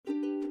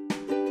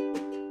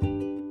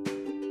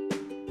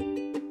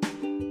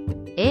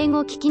英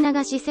語聞き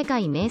流し世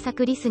界名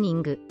作リスニ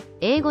ング、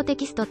英語テ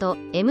キストと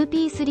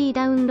MP3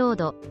 ダウンロー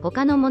ド、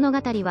他の物語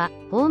は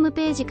ホーム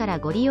ページから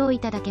ご利用い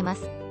ただけま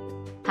す。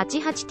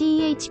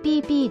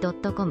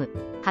88thpp.com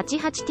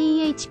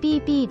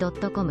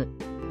 88thpp.com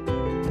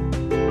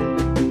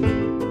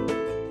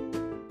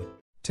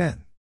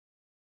 10.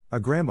 A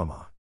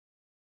grandmama.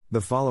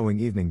 The following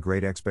evening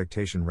great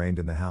expectation reigned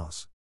in the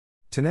house.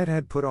 Tinette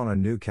had put on a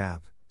new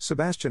cap,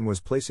 Sebastian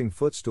was placing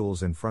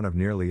footstools in front of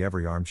nearly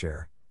every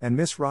armchair, and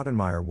Miss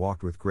Rottenmeier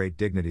walked with great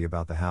dignity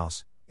about the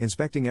house,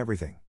 inspecting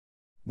everything.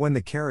 When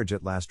the carriage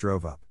at last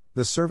drove up,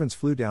 the servants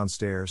flew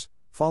downstairs,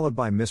 followed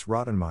by Miss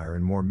Rottenmeier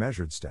in more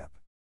measured step.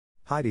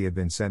 Heidi had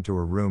been sent to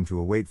her room to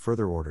await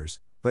further orders,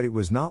 but it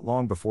was not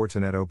long before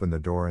Tinette opened the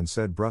door and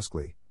said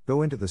brusquely,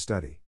 "Go into the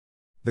study."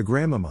 The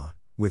grandmama,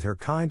 with her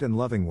kind and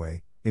loving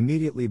way,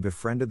 immediately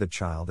befriended the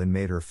child and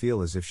made her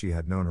feel as if she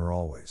had known her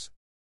always.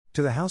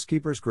 To the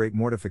housekeeper's great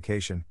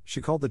mortification,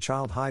 she called the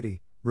child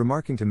Heidi,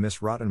 remarking to Miss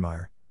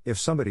Rottenmeier, "If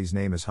somebody's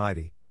name is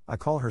Heidi, I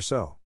call her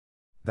so."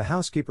 The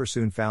housekeeper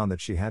soon found that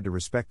she had to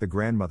respect the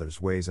grandmother's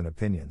ways and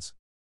opinions.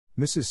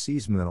 Mrs.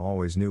 Seesman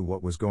always knew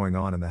what was going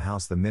on in the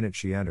house the minute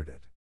she entered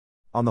it.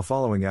 On the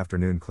following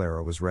afternoon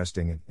Clara was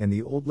resting and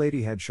the old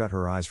lady had shut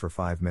her eyes for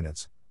 5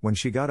 minutes, when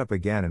she got up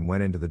again and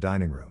went into the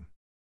dining room.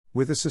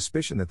 With a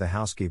suspicion that the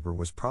housekeeper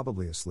was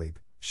probably asleep,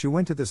 she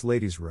went to this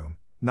lady's room,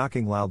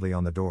 knocking loudly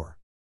on the door.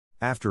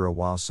 After a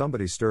while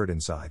somebody stirred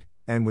inside,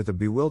 and with a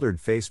bewildered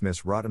face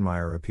Miss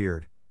Rottenmeier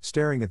appeared,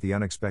 staring at the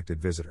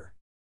unexpected visitor.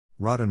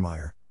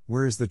 "Rottenmeier,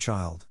 where is the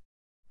child?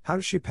 How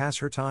does she pass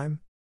her time?"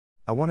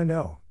 "I want to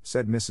know,"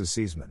 said Mrs.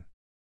 Seesman.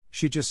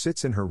 "She just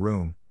sits in her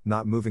room,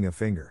 not moving a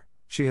finger.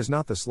 She has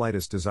not the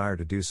slightest desire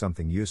to do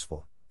something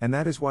useful, and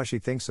that is why she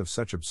thinks of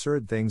such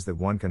absurd things that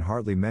one can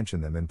hardly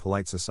mention them in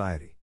polite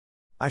society.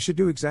 I should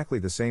do exactly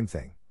the same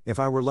thing, if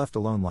I were left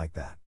alone like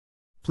that.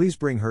 Please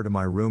bring her to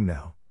my room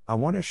now, I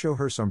want to show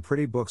her some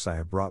pretty books I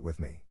have brought with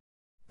me."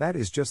 That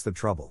is just the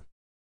trouble.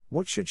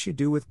 What should she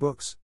do with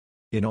books?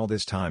 In all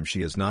this time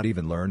she has not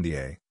even learned the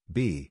A,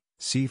 B,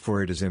 C,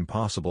 for it is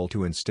impossible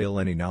to instill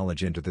any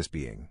knowledge into this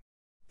being.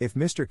 If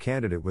Mr.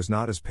 Candidate was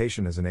not as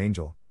patient as an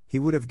angel, he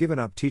would have given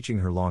up teaching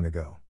her long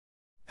ago.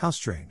 How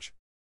strange.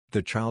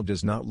 "The child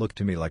does not look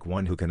to me like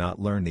one who cannot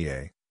learn the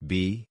A,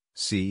 B,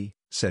 C,"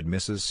 said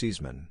Mrs.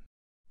 Seesman.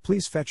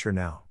 "Please fetch her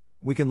now,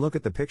 we can look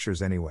at the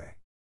pictures anyway."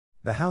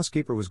 The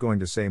housekeeper was going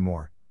to say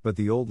more, but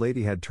the old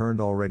lady had turned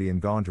already and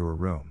gone to her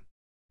room.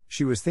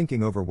 She was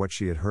thinking over what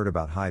she had heard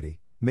about Heidi,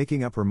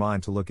 making up her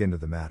mind to look into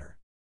the matter.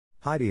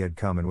 Heidi had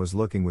come and was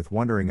looking with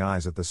wondering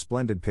eyes at the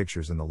splendid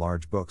pictures in the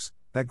large books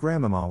that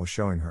Grandmama was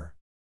showing her.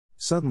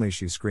 Suddenly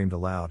she screamed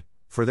aloud,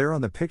 for there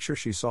on the picture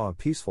she saw a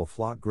peaceful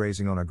flock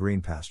grazing on a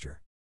green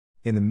pasture.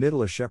 In the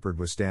middle a shepherd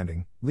was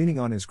standing, leaning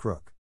on his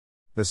crook.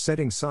 The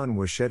setting sun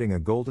was shedding a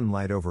golden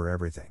light over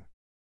everything.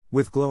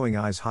 With glowing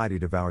eyes Heidi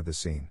devoured the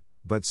scene,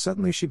 but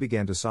suddenly she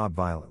began to sob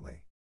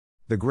violently.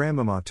 The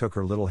grandmama took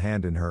her little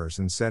hand in hers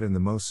and said in the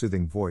most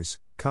soothing voice,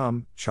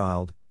 "Come,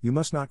 child, you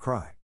must not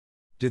cry.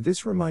 Did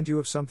this remind you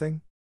of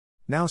something?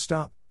 Now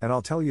stop, and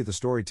I'll tell you the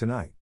story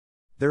tonight.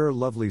 There are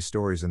lovely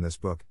stories in this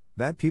book,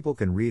 that people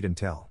can read and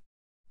tell.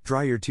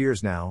 Dry your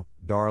tears now,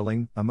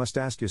 darling, I must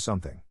ask you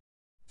something.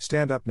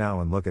 Stand up now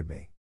and look at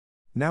me.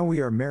 Now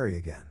we are merry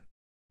again."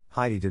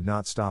 Heidi did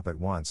not stop at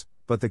once,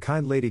 but the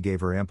kind lady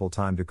gave her ample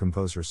time to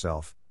compose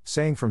herself,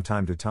 saying from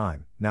time to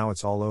time, "Now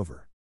it's all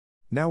over.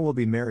 Now we'll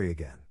be merry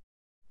again."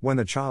 When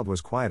the child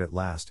was quiet at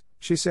last,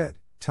 she said,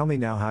 "Tell me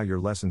now how your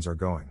lessons are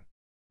going.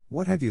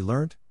 What have you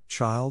learnt,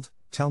 child,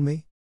 tell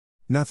me?"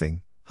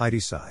 "Nothing," Heidi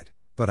sighed,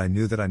 "but I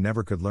knew that I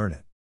never could learn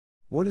it."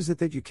 "What is it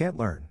that you can't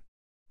learn?"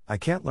 "I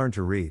can't learn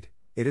to read,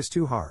 it is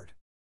too hard."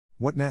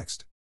 "What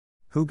next?"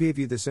 "Who gave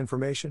you this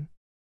information?"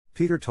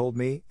 "Peter told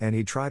me, and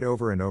he tried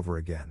over and over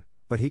again,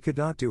 but he could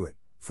not do it,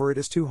 for it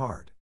is too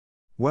hard."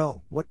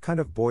 "Well, what kind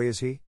of boy is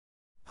he?"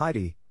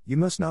 "Heidi, you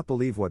must not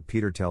believe what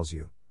Peter tells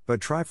you, but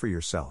try for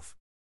yourself.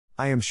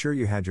 I am sure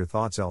you had your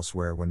thoughts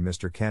elsewhere when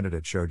Mr.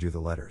 Candidate showed you the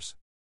letters."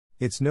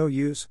 "It's no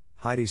use,"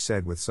 Heidi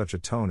said with such a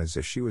tone as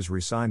if she was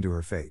resigned to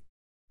her fate.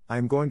 "I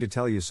am going to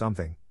tell you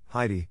something,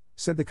 Heidi,"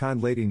 said the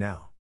kind lady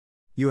now.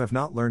 "You have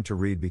not learned to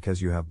read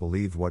because you have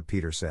believed what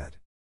Peter said.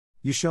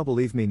 You shall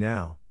believe me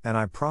now, and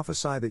I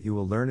prophesy that you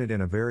will learn it in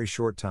a very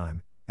short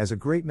time, as a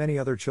great many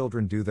other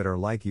children do that are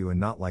like you and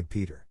not like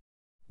Peter.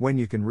 When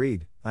you can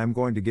read, I am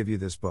going to give you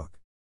this book.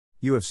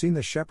 You have seen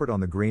the shepherd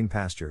on the green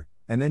pasture,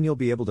 and then you'll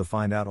be able to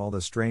find out all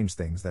the strange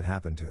things that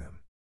happened to him.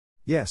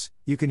 Yes,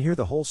 you can hear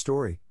the whole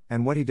story,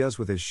 and what he does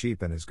with his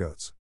sheep and his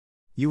goats.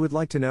 You would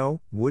like to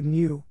know, wouldn't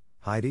you,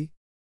 Heidi?"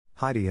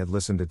 Heidi had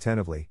listened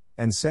attentively,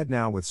 and said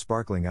now with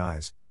sparkling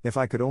eyes, "If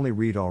I could only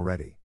read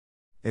already.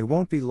 It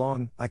won't be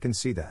long, I can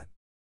see that.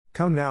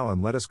 Come now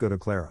and let us go to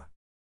Clara."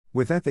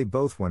 With that they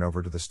both went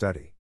over to the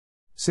study.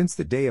 Since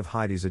the day of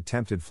Heidi's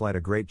attempted flight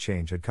a great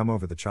change had come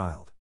over the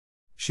child.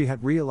 She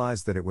had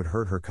realized that it would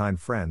hurt her kind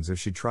friends if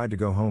she tried to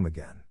go home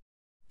again.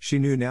 She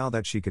knew now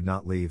that she could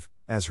not leave,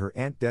 as her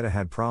Aunt Detta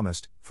had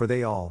promised, for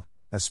they all,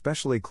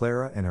 especially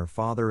Clara and her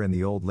father and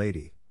the old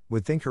lady,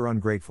 would think her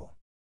ungrateful.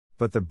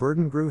 But the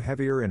burden grew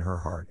heavier in her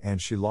heart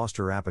and she lost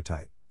her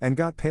appetite, and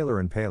got paler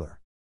and paler.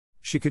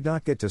 She could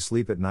not get to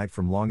sleep at night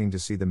from longing to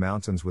see the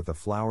mountains with the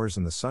flowers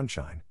and the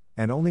sunshine,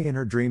 and only in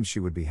her dreams she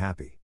would be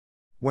happy.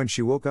 When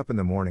she woke up in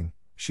the morning,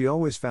 she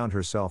always found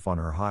herself on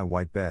her high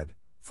white bed,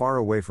 far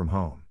away from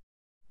home.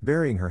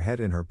 Burying her head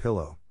in her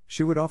pillow,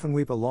 she would often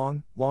weep a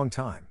long, long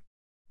time.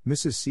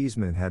 Mrs.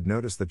 Seesman had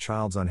noticed the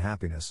child's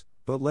unhappiness,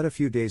 but let a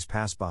few days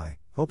pass by,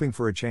 hoping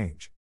for a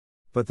change.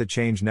 But the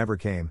change never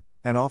came,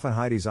 and often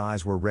Heidi's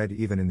eyes were red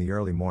even in the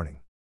early morning.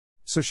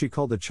 So she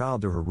called the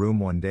child to her room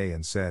one day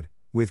and said,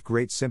 with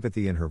great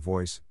sympathy in her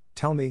voice,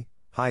 "Tell me,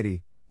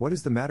 Heidi, what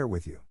is the matter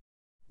with you?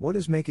 What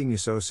is making you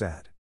so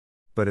sad?"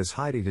 But as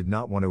Heidi did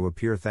not want to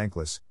appear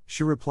thankless,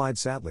 she replied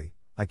sadly,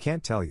 "I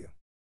can't tell you."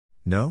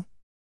 "No?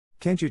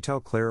 Can't you tell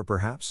Clara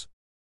perhaps?"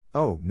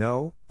 "Oh,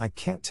 no, I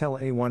can't tell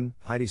anyone,"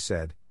 Heidi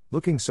said,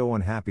 looking so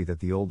unhappy that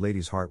the old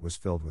lady's heart was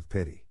filled with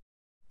pity.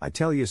 "I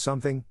tell you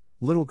something,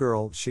 little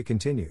girl," she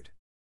continued.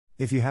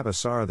 "If you have a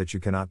sorrow that you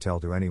cannot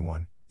tell to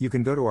anyone, you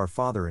can go to our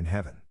Father in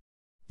heaven.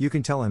 You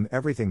can tell him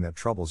everything that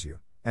troubles you,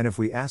 and if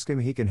we ask him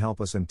he can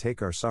help us and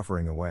take our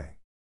suffering away.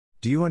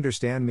 Do you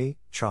understand me,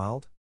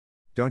 child?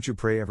 Don't you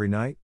pray every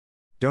night?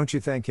 Don't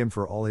you thank him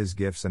for all his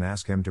gifts and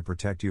ask him to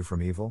protect you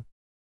from evil?"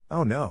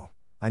 "Oh no,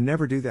 I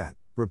never do that,"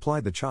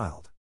 replied the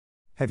child.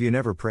 "Have you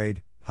never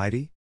prayed,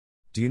 Heidi?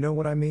 Do you know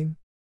what I mean?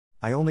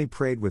 I only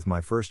prayed with my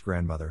first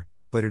grandmother,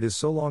 but it is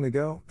so long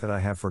ago that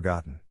I have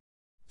forgotten.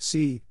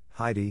 See,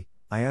 Heidi,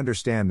 I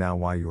understand now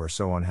why you are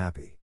so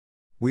unhappy.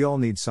 We all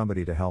need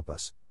somebody to help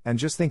us, and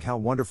just think how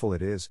wonderful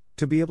it is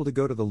to be able to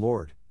go to the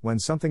Lord when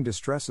something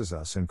distresses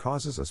us and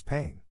causes us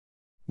pain.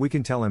 We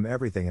can tell him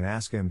everything and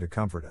ask him to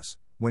comfort us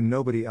when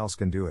nobody else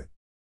can do it.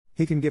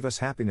 He can give us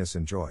happiness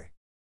and joy."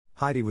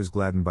 Heidi was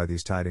gladdened by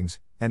these tidings,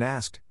 and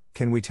asked,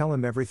 "Can we tell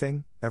him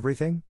everything,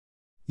 everything?"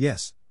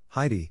 "Yes,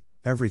 Heidi,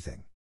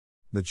 everything."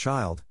 The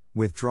child,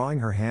 withdrawing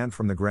her hand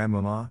from the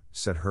grandmamma,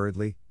 said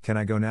hurriedly, "Can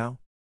I go now?"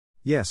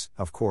 "Yes,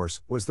 of course,"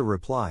 was the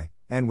reply,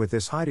 and with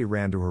this Heidi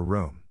ran to her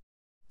room.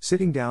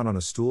 Sitting down on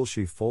a stool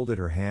she folded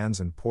her hands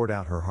and poured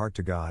out her heart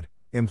to God,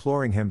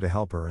 imploring him to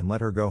help her and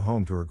let her go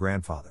home to her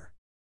grandfather.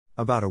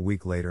 About a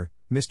week later,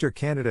 Mr.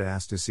 Candida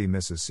asked to see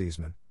Mrs.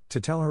 Seesman, to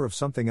tell her of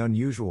something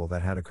unusual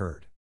that had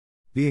occurred.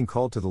 Being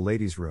called to the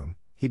ladies' room,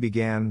 he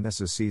began,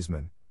 "Mrs.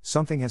 Seesman,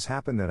 something has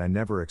happened that I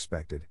never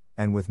expected,"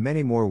 and with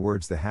many more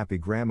words the happy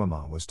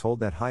grandmamma was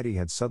told that Heidi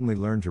had suddenly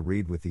learned to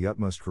read with the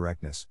utmost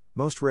correctness,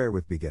 most rare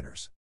with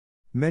beginners.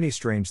 "Many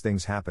strange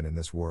things happen in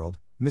this world,"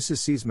 Mrs.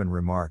 Seesman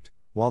remarked,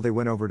 while they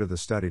went over to the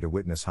study to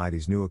witness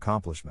Heidi's new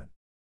accomplishment.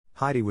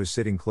 Heidi was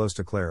sitting close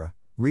to Clara,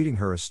 reading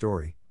her a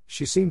story.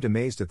 She seemed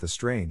amazed at the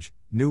strange,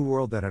 new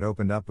world that had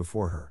opened up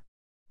before her.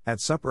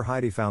 At supper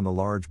Heidi found the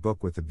large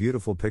book with the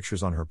beautiful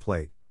pictures on her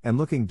plate, and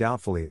looking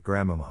doubtfully at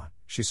grandmamma,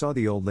 she saw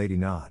the old lady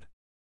nod.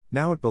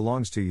 "Now it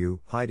belongs to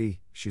you,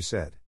 Heidi," she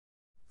said.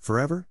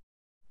 "Forever?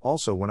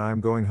 Also when I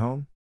am going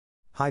home?"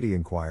 Heidi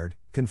inquired,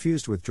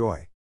 confused with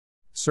joy.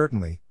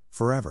 "Certainly,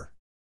 forever,"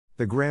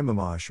 the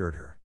grandmamma assured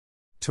her.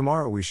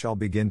 "Tomorrow we shall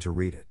begin to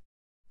read it."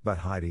 "But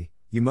Heidi,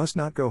 you must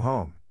not go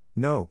home."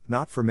 "No,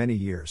 not for many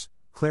years,"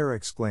 Clara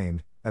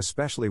exclaimed,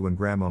 "especially when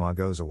grandmamma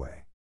goes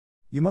away.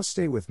 You must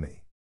stay with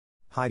me."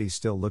 Heidi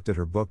still looked at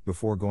her book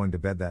before going to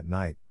bed that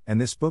night, and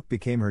this book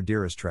became her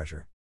dearest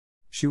treasure.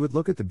 She would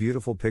look at the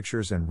beautiful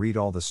pictures and read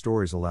all the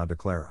stories aloud to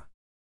Clara.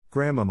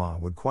 Grandmamma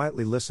would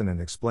quietly listen and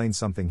explain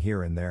something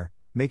here and there,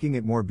 making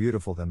it more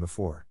beautiful than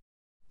before.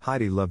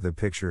 Heidi loved the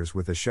pictures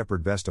with the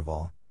shepherd best of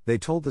all. They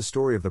told the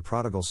story of the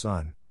prodigal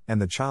son,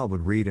 and the child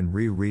would read and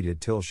reread it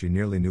till she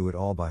nearly knew it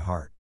all by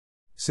heart.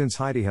 Since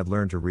Heidi had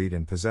learned to read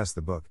and possess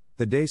the book,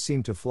 the days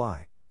seemed to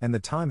fly, and the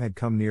time had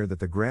come near that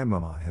the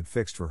grandmamma had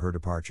fixed for her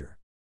departure.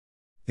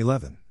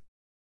 11.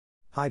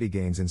 Heidi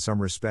gains in some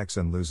respects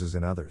and loses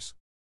in others.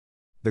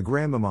 The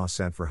grandmamma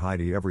sent for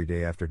Heidi every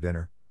day after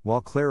dinner,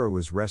 while Clara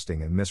was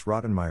resting and Miss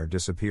Rottenmeier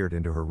disappeared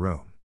into her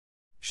room.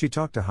 She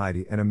talked to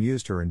Heidi and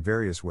amused her in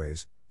various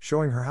ways,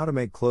 showing her how to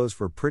make clothes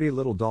for pretty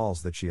little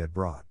dolls that she had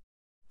brought.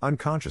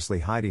 Unconsciously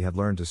Heidi had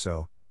learned to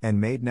sew, and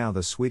made now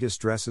the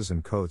sweetest dresses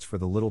and coats for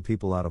the little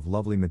people out of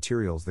lovely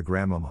materials the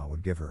grandmamma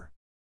would give her.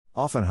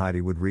 Often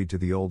Heidi would read to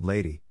the old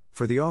lady,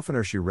 for the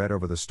oftener she read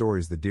over the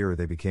stories the dearer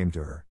they became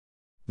to her.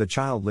 The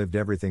child lived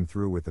everything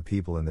through with the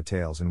people in the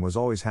tales and was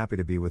always happy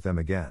to be with them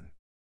again.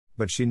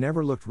 But she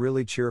never looked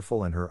really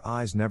cheerful and her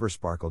eyes never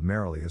sparkled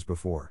merrily as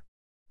before.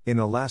 In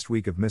the last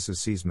week of Mrs.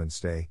 Seesman's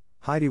stay,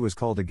 Heidi was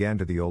called again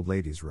to the old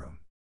lady's room.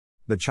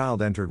 The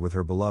child entered with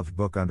her beloved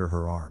book under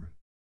her arm.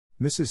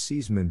 Mrs.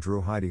 Seesman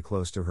drew Heidi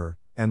close to her,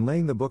 and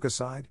laying the book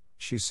aside,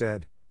 she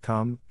said,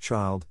 "Come,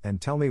 child,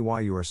 and tell me why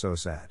you are so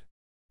sad.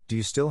 Do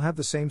you still have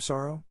the same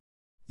sorrow?"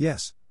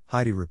 "Yes,"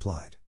 Heidi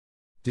replied.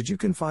 "Did you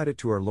confide it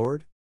to our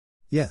Lord?"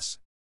 "Yes."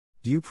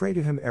 "Do you pray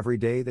to him every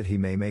day that he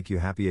may make you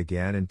happy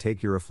again and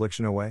take your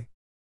affliction away?"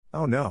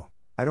 "Oh no,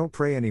 I don't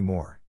pray any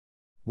more."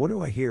 "What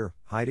do I hear,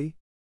 Heidi?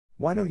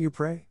 Why don't you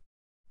pray?"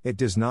 "It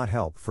does not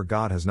help, for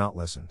God has not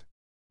listened."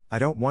 "I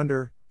don't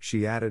wonder,"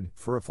 she added,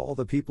 "for if all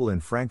the people in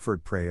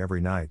Frankfurt pray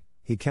every night,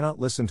 he cannot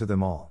listen to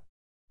them all."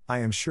 I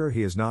am sure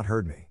he has not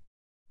heard me.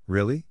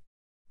 Really?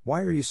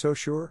 Why are you so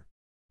sure?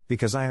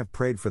 Because I have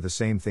prayed for the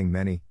same thing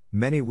many,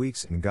 many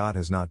weeks and God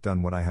has not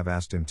done what I have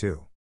asked him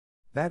to.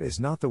 That is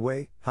not the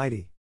way,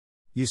 Heidi.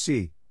 You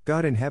see,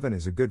 God in heaven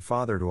is a good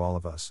father to all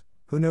of us,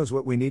 who knows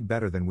what we need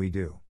better than we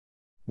do.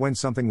 When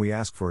something we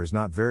ask for is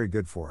not very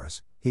good for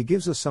us, he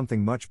gives us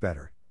something much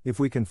better,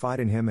 if we confide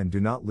in him and do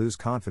not lose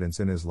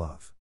confidence in his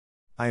love.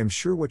 I am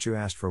sure what you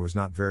asked for was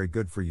not very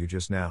good for you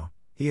just now.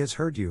 He has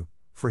heard you,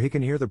 for he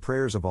can hear the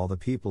prayers of all the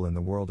people in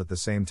the world at the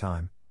same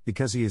time,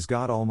 because he is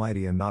God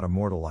Almighty and not a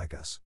mortal like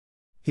us.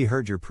 He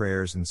heard your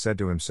prayers and said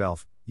to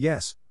himself,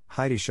 yes,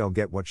 Heidi shall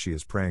get what she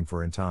is praying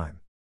for in time.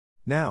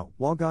 Now,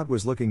 while God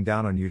was looking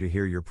down on you to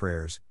hear your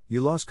prayers,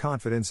 you lost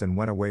confidence and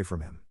went away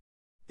from him.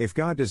 If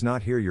God does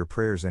not hear your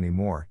prayers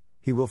anymore,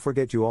 he will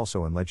forget you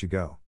also and let you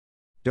go.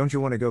 Don't you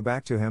want to go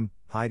back to him,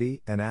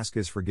 Heidi, and ask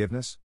his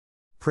forgiveness?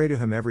 Pray to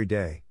him every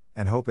day,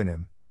 and hope in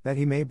him, that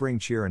he may bring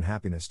cheer and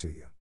happiness to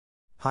you.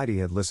 Heidi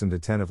had listened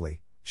attentively.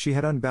 She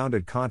had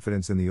unbounded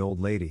confidence in the old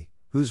lady,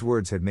 whose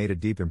words had made a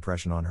deep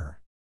impression on her.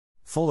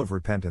 Full of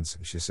repentance,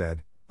 she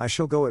said, I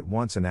shall go at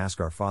once and ask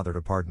our father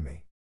to pardon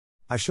me.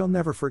 I shall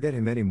never forget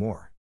him any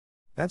more.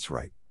 That's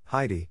right,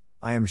 Heidi,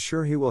 I am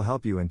sure he will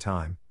help you in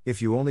time,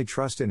 if you only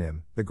trust in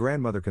him, the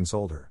grandmother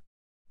consoled her.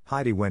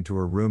 Heidi went to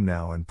her room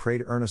now and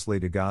prayed earnestly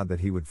to God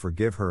that he would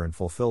forgive her and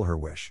fulfill her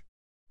wish.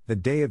 The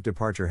day of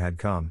departure had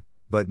come,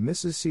 but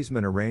Mrs.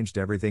 Seesman arranged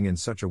everything in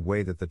such a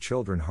way that the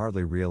children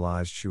hardly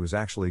realized she was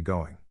actually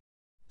going.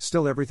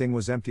 Still everything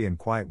was empty and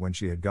quiet when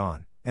she had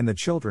gone, and the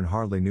children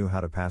hardly knew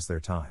how to pass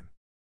their time.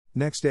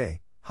 Next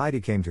day,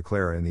 Heidi came to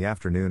Clara in the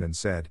afternoon and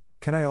said,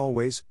 Can I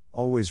always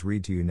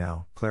read to you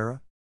now,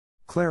 Clara?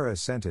 Clara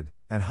assented,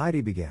 and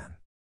Heidi began.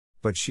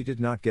 But she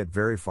did not get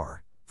very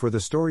far, for the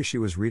story she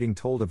was reading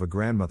told of a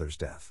grandmother's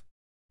death.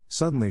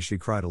 Suddenly she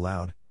cried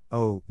aloud,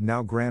 Oh,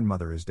 now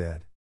grandmother is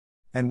dead.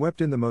 And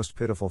wept in the most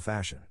pitiful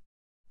fashion.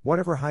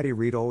 Whatever Heidi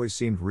read always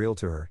seemed real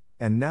to her,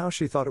 and now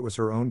she thought it was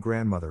her own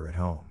grandmother at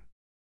home.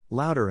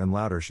 Louder and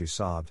louder she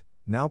sobbed,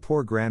 Now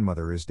poor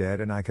grandmother is dead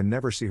and I can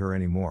never see her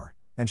any more,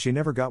 and she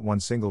never got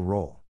one single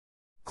roll.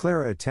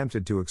 Clara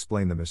attempted to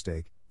explain the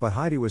mistake, but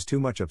Heidi was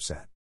too much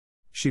upset.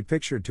 She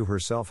pictured to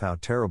herself how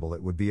terrible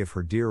it would be if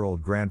her dear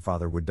old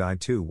grandfather would die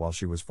too while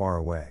she was far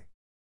away.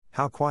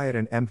 How quiet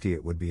and empty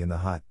it would be in the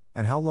hut,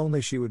 and how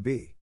lonely she would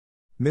be.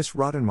 Miss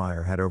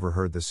Rottenmeier had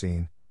overheard the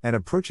scene, and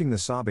approaching the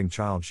sobbing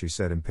child she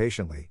said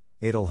impatiently,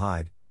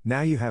 Adelheid,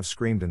 now you have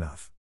screamed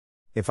enough.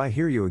 If I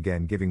hear you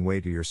again giving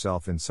way to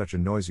yourself in such a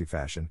noisy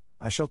fashion,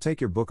 I shall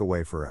take your book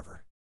away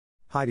forever.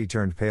 Heidi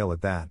turned pale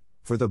at that,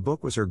 for the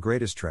book was her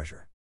greatest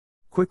treasure.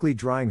 Quickly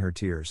drying her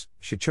tears,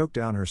 she choked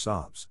down her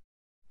sobs.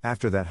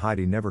 After that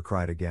Heidi never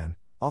cried again.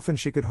 Often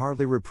she could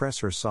hardly repress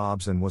her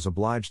sobs and was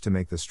obliged to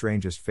make the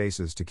strangest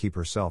faces to keep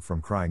herself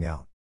from crying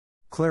out.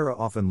 Clara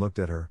often looked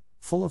at her,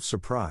 full of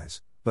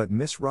surprise, but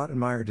Miss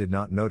Rottenmeier did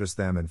not notice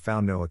them and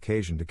found no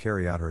occasion to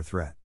carry out her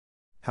threat.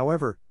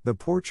 However, the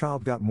poor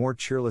child got more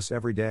cheerless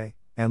every day,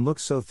 and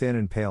looked so thin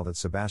and pale that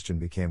Sebastian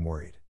became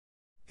worried.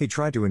 He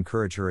tried to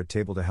encourage her at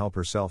table to help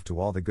herself to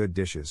all the good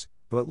dishes,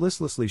 but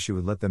listlessly she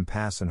would let them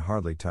pass and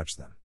hardly touch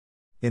them.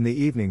 In the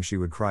evening she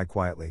would cry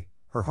quietly,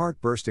 her heart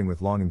bursting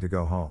with longing to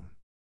go home.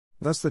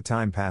 Thus the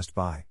time passed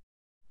by.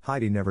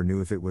 Heidi never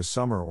knew if it was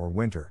summer or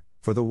winter,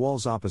 for the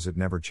walls opposite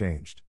never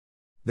changed.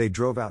 They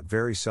drove out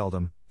very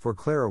seldom, for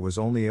Clara was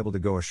only able to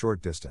go a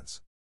short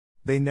distance.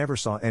 They never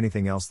saw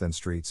anything else than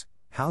streets,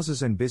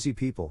 houses and busy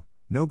people,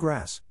 no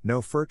grass,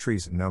 no fir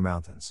trees and no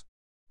mountains.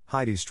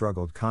 Heidi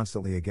struggled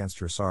constantly against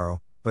her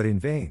sorrow, but in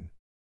vain.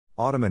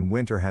 Autumn and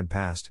winter had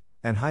passed,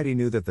 and Heidi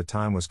knew that the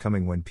time was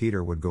coming when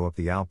Peter would go up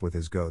the Alp with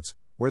his goats,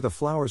 where the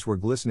flowers were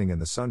glistening in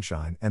the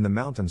sunshine and the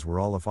mountains were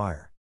all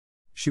afire.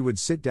 She would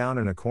sit down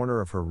in a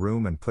corner of her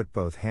room and put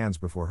both hands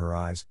before her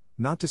eyes,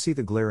 not to see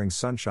the glaring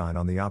sunshine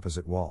on the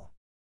opposite wall.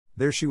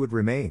 There she would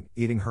remain,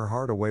 eating her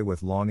heart away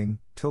with longing,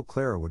 till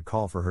Clara would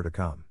call for her to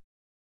come.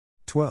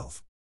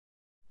 12.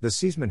 The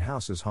Seesman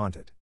house is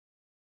haunted.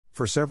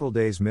 For several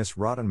days Miss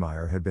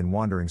Rottenmeier had been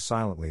wandering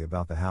silently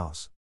about the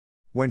house.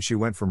 When she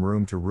went from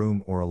room to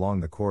room or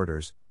along the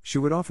corridors, she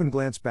would often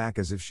glance back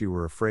as if she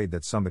were afraid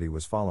that somebody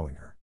was following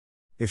her.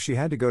 If she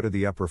had to go to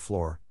the upper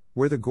floor,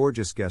 where the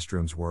gorgeous guest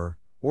rooms were,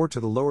 or to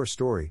the lower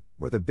story,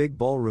 where the big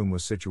ballroom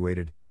was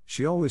situated,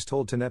 she always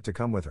told Tinette to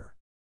come with her.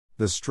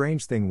 The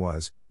strange thing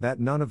was, that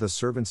none of the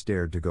servants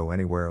dared to go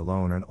anywhere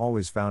alone and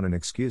always found an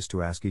excuse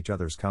to ask each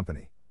other's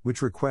company,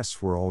 which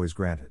requests were always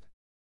granted.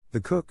 The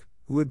cook,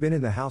 who had been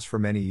in the house for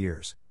many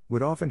years,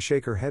 would often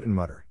shake her head and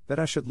mutter, that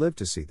I should live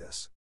to see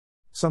this.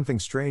 Something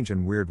strange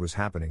and weird was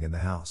happening in the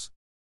house.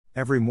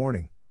 Every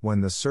morning,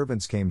 when the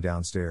servants came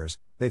downstairs,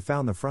 they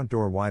found the front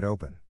door wide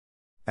open.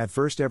 At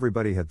first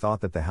everybody had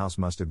thought that the house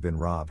must have been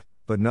robbed,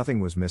 but nothing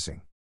was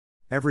missing.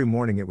 Every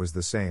morning it was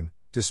the same,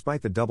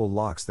 despite the double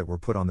locks that were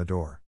put on the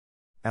door.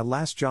 At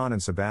last John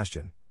and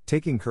Sebastian,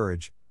 taking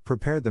courage,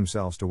 prepared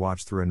themselves to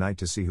watch through a night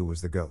to see who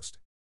was the ghost.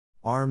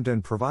 Armed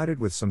and provided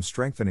with some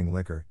strengthening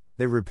liquor,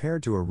 they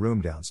repaired to a room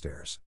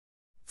downstairs.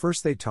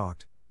 First they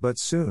talked, but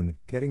soon,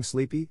 getting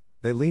sleepy,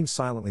 they leaned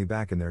silently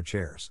back in their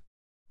chairs.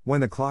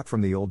 When the clock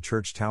from the old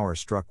church tower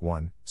struck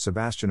 1,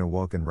 Sebastian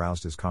awoke and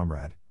roused his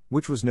comrade,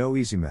 which was no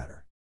easy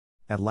matter.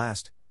 At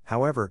last,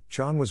 however,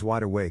 John was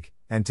wide awake,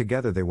 and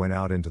together they went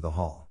out into the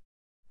hall.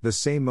 The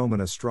same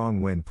moment a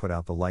strong wind put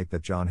out the light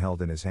that John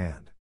held in his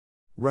hand.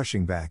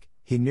 Rushing back,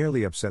 he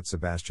nearly upset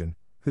Sebastian,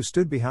 who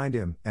stood behind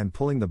him, and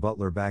pulling the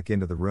butler back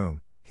into the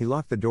room, he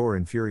locked the door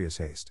in furious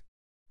haste.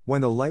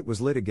 When the light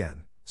was lit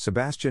again,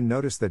 Sebastian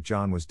noticed that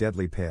John was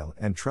deadly pale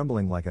and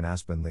trembling like an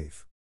aspen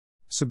leaf.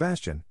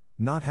 Sebastian,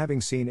 not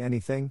having seen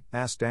anything,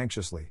 asked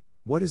anxiously,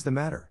 "What is the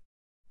matter?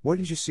 What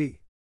did you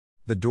see?"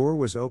 The door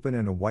was open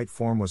and a white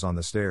form was on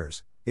the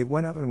stairs. "It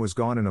went up and was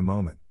gone in a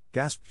moment,"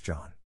 gasped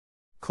John.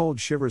 Cold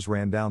shivers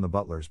ran down the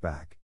butler's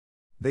back.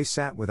 They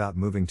sat without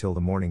moving till the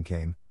morning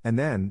came, and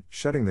then,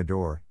 shutting the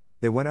door,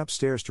 they went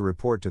upstairs to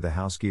report to the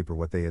housekeeper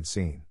what they had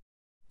seen.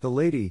 The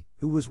lady,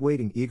 who was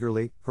waiting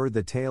eagerly, heard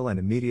the tale and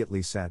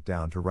immediately sat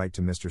down to write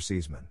to Mr.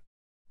 Seesman.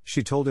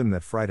 She told him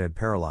that fright had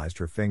paralyzed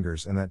her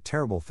fingers and that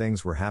terrible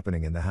things were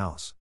happening in the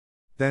house.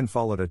 Then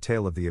followed a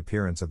tale of the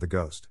appearance of the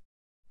ghost.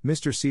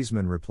 Mr.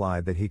 Seesman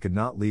replied that he could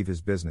not leave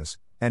his business,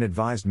 and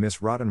advised Miss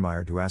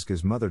Rottenmeier to ask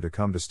his mother to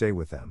come to stay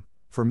with them,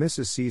 for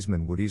Mrs.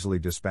 Seesman would easily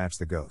dispatch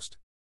the ghost.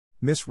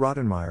 Miss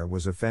Rottenmeier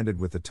was offended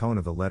with the tone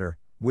of the letter,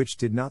 which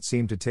did not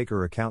seem to take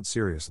her account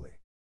seriously.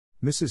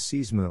 Mrs.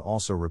 Seesman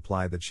also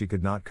replied that she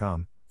could not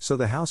come, so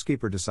the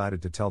housekeeper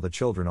decided to tell the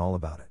children all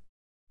about it.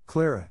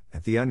 Clara,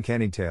 at the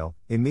uncanny tale,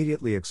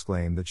 immediately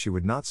exclaimed that she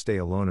would not stay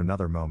alone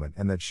another moment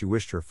and that she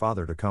wished her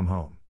father to come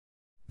home.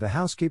 The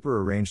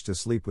housekeeper arranged to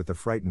sleep with the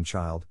frightened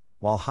child,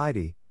 while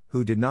Heidi,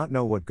 who did not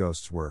know what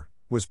ghosts were,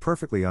 was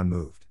perfectly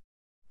unmoved.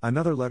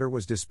 Another letter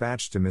was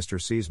dispatched to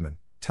Mr. Seesman,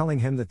 telling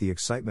him that the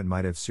excitement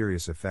might have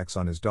serious effects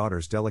on his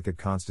daughter's delicate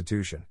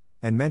constitution,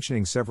 and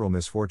mentioning several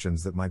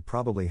misfortunes that might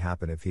probably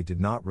happen if he did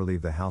not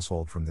relieve the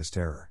household from this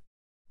terror.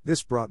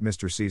 This brought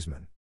Mr.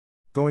 Seesman.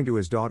 Going to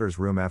his daughter's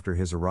room after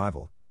his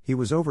arrival, he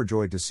was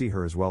overjoyed to see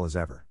her as well as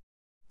ever.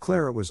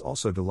 Clara was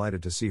also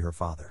delighted to see her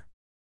father.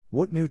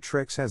 "What new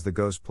tricks has the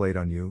ghost played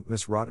on you,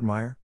 Miss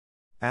Rottenmeier?"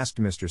 asked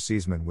Mr.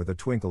 Seesman with a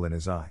twinkle in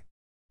his eye.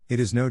 "It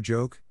is no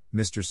joke,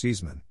 Mr.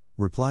 Seesman,"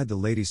 replied the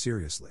lady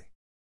seriously.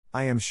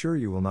 "I am sure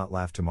you will not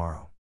laugh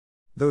tomorrow.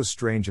 Those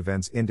strange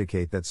events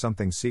indicate that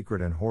something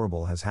secret and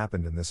horrible has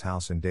happened in this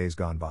house in days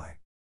gone by."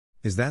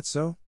 "Is that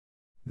so?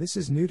 This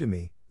is new to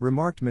me,"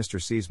 remarked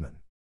Mr. Seesman.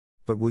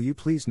 "But will you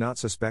please not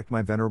suspect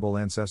my venerable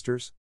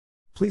ancestors?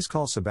 Please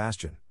call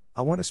Sebastian,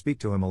 I want to speak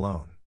to him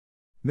alone."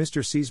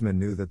 Mr. Seesman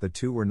knew that the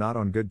two were not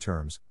on good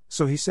terms,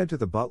 so he said to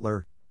the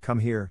butler, "Come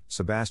here,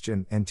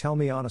 Sebastian, and tell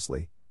me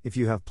honestly, if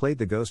you have played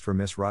the ghost for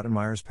Miss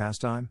Rottenmeier's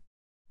pastime?"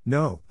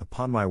 "No,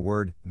 upon my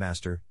word,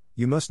 master,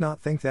 you must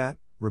not think that,"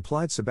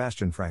 replied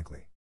Sebastian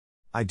frankly.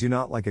 "I do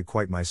not like it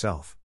quite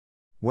myself.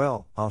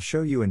 Well, I'll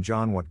show you and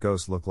John what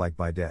ghosts look like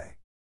by day.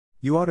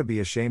 You ought to be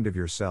ashamed of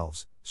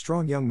yourselves,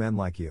 strong young men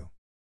like you.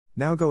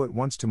 Now go at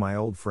once to my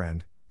old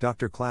friend,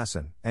 Dr.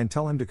 Klassen, and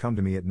tell him to come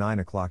to me at 9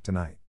 o'clock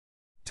tonight.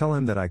 Tell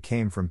him that I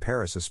came from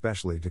Paris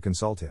especially to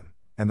consult him,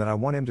 and that I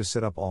want him to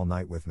sit up all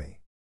night with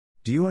me.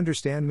 Do you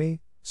understand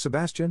me,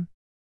 Sebastian?"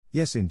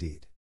 "Yes,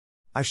 indeed.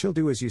 I shall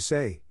do as you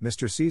say,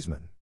 Mr.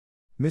 Seesman."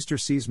 Mr.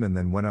 Seesman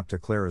then went up to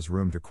Clara's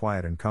room to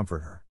quiet and comfort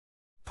her.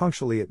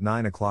 Punctually at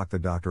 9 o'clock the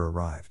doctor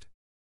arrived.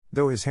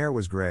 Though his hair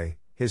was grey,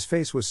 his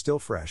face was still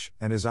fresh,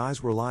 and his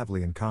eyes were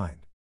lively and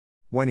kind.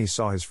 When he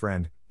saw his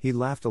friend, he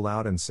laughed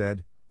aloud and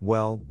said,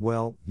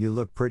 Well, you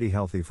look pretty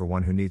healthy for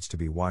one who needs to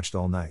be watched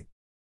all night."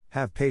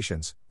 "Have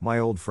patience, my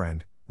old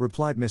friend,"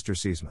 replied Mr.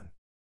 Seesman.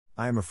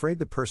 "I am afraid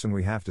the person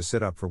we have to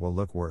sit up for will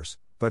look worse,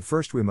 but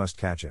first we must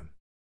catch him."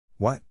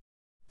 "What?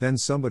 Then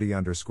somebody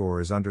is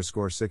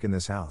sick in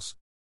this house."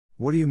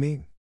 "What do you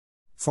mean?"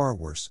 "Far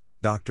worse,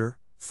 doctor,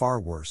 far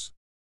worse.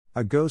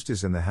 A ghost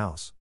is in the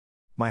house.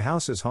 My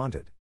house is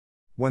haunted."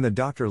 When the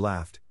doctor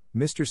laughed,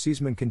 Mr.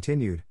 Seesman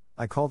continued,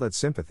 "I call that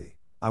sympathy.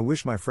 I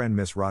wish my friend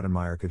Miss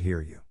Rottenmeier could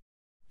hear you.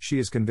 She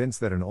is convinced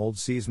that an old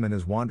Seesman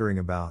is wandering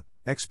about,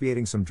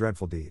 expiating some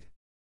dreadful deed."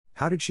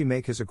 "How did she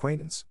make his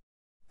acquaintance?"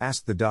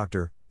 asked the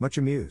doctor, much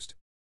amused.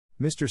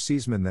 Mr.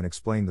 Seesman then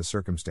explained the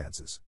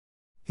circumstances.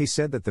 He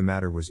said that the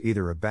matter was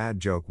either a bad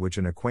joke which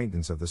an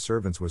acquaintance of the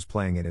servants was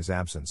playing in his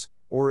absence,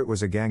 or it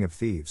was a gang of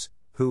thieves,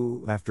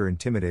 who, after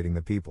intimidating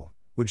the people,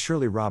 would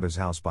surely rob his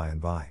house by and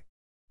by.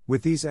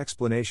 With these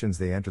explanations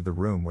they entered the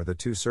room where the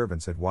two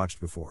servants had watched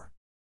before.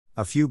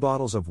 A few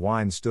bottles of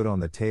wine stood on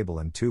the table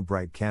and 2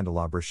 bright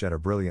candelabras shed a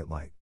brilliant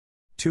light.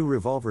 2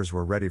 revolvers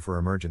were ready for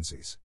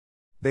emergencies.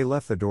 They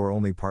left the door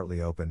only partly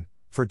open,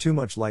 for too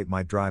much light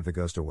might drive the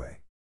ghost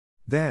away.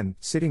 Then,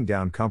 sitting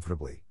down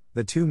comfortably,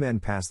 the 2 men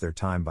passed their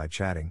time by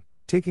chatting,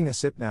 taking a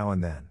sip now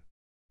and then.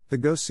 "The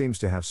ghost seems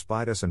to have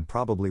spied us and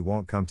probably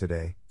won't come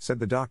today," said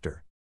the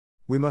doctor.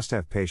 "We must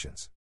have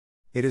patience."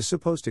 "It is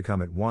supposed to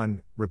come at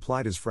 1,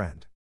 replied his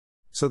friend.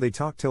 So they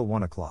talked till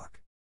 1 o'clock.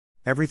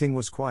 Everything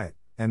was quiet,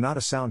 and not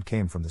a sound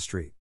came from the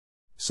street.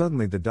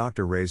 Suddenly the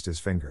doctor raised his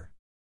finger.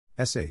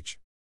 "S.H.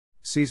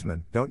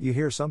 Seesman, don't you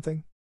hear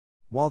something?"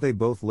 While they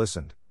both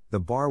listened, the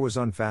bar was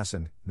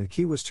unfastened, the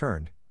key was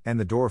turned, and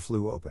the door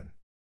flew open.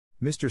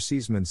 Mr.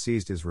 Seesman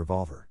seized his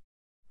revolver.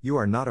 "You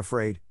are not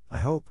afraid, I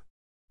hope?"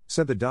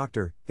 said the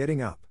doctor,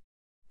 getting up.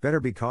 "Better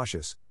be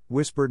cautious,"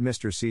 whispered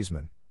Mr.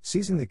 Seesman,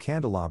 seizing the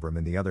candelabrum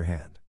in the other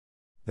hand.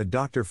 The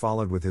doctor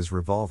followed with his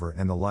revolver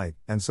and the light,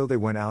 and so they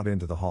went out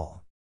into the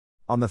hall.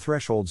 On the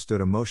threshold stood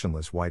a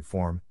motionless white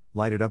form,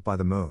 lighted up by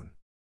the moon.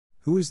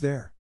 "Who is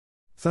there?"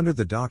 thundered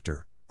the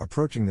doctor,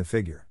 approaching the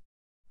figure.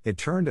 It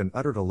turned and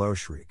uttered a low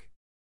shriek.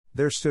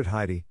 There stood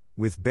Heidi,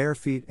 with bare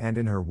feet and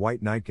in her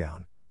white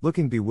nightgown,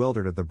 looking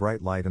bewildered at the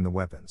bright light and the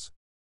weapons.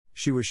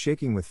 She was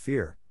shaking with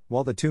fear,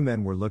 while the two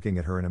men were looking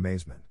at her in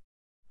amazement.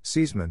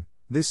 "Seesman,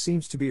 this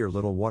seems to be your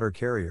little water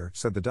carrier,"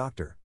 said the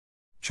doctor.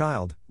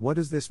 "Child, what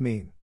does this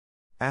mean?"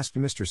 asked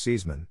Mr.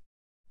 Seesman.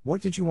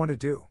 "What did you want to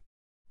do?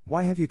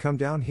 Why have you come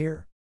down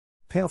here?"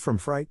 Pale from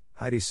fright,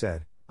 Heidi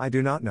said, "I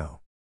do not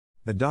know."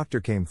 The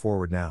doctor came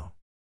forward now.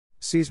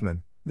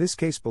 "Seesman, this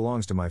case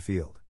belongs to my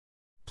field.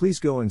 Please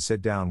go and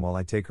sit down while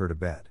I take her to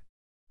bed."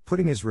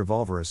 Putting his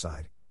revolver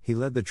aside, he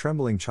led the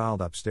trembling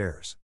child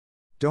upstairs.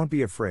 "Don't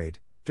be afraid,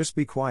 just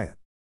be quiet.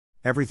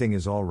 Everything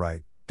is all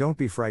right, don't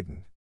be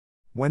frightened."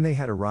 When they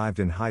had arrived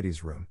in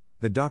Heidi's room,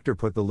 the doctor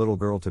put the little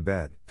girl to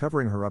bed,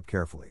 covering her up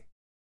carefully.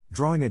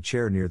 Drawing a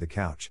chair near the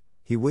couch,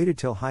 he waited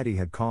till Heidi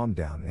had calmed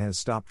down and had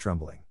stopped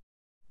trembling.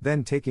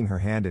 Then taking her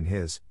hand in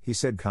his, he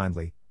said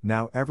kindly,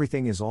 "Now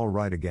everything is all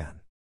right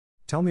again.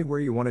 Tell me where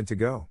you wanted to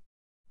go."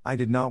 "I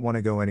did not want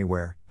to go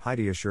anywhere,"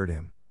 Heidi assured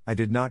him. "I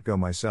did not go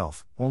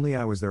myself, only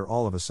I was there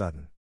all of a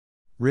sudden."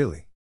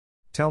 "Really?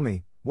 Tell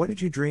me, what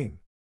did you dream?"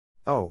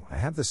 "Oh, I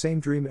have the same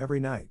dream every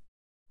night.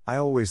 I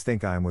always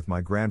think I am with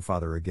my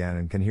grandfather again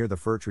and can hear the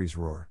fir trees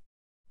roar.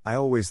 I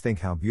always think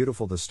how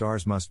beautiful the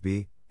stars must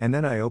be, and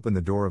then I open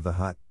the door of the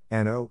hut,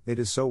 and oh, it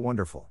is so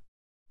wonderful.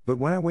 But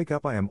when I wake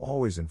up I am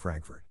always in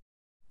Frankfurt."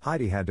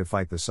 Heidi had to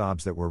fight the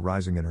sobs that were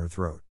rising in her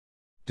throat.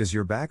 "Does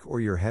your back or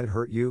your head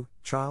hurt you,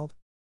 child?"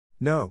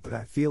 "No, but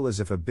I feel as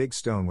if a big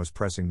stone was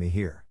pressing me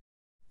here."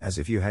 "As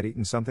if you had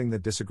eaten something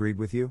that disagreed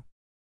with you?"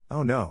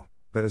 "Oh no,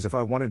 but as if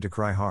I wanted to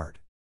cry hard."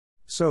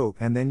 "So,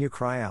 and then you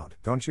cry out,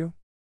 don't you?"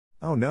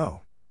 "Oh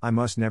no, I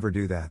must never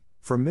do that,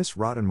 for Miss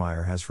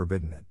Rottenmeier has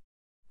forbidden it."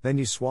 "Then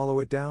you swallow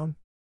it down?"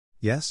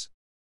 "Yes."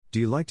 "Do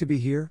you like to be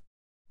here?"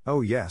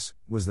 "Oh yes,"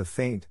 was the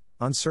faint,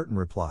 uncertain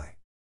reply.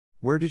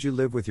 "Where did you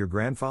live with your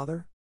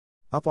grandfather?"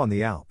 "Up on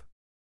the Alp."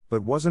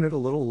 "But wasn't it a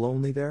little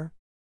lonely there?"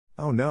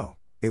 "Oh no,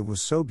 it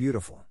was so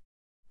beautiful."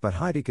 But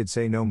Heidi could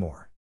say no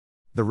more.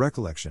 The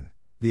recollection,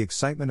 the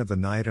excitement of the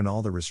night and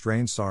all the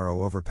restrained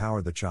sorrow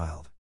overpowered the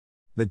child.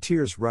 The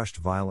tears rushed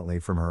violently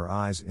from her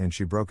eyes and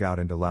she broke out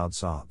into loud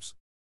sobs.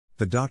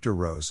 The doctor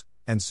rose,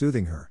 and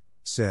soothing her,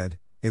 said,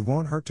 "It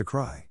won't hurt to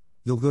cry,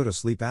 you'll go to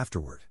sleep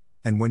afterward,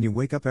 and when you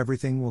wake up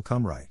everything will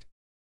come right."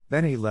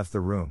 Then he left the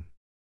room.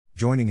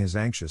 Joining his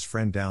anxious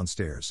friend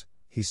downstairs,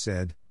 he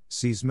said,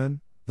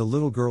 "Seesman, the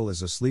little girl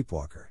is a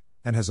sleepwalker,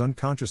 and has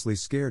unconsciously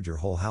scared your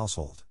whole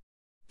household.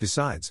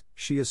 Besides,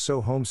 she is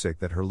so homesick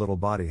that her little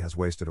body has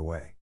wasted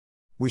away.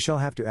 We shall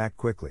have to act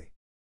quickly.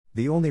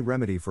 The only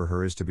remedy for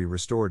her is to be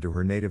restored to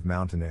her native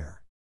mountain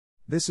air.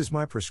 This is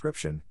my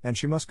prescription, and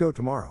she must go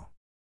tomorrow."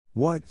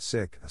 "What,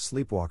 sick, a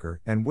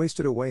sleepwalker, and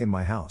wasted away in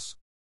my house?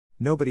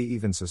 Nobody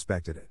even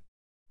suspected it.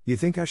 You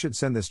think I should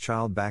send this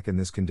child back in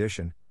this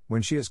condition,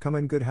 when she has come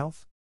in good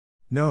health?"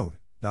 "No,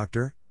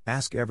 doctor,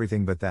 ask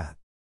everything but that.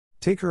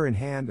 Take her in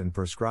hand and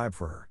prescribe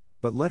for her,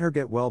 but let her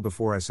get well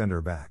before I send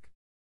her back."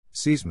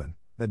 "Seesman,"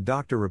 the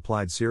doctor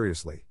replied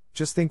seriously,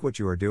 "just think what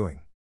you are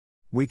doing.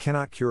 We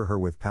cannot cure her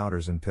with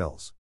powders and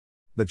pills.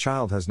 The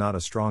child has not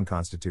a strong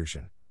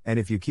constitution, and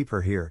if you keep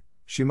her here,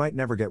 she might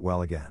never get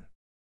well again.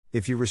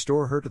 If you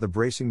restore her to the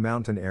bracing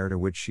mountain air to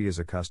which she is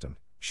accustomed,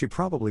 she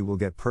probably will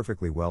get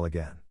perfectly well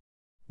again."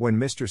 When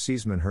Mr.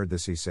 Seesman heard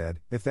this he said,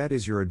 "If that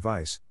is your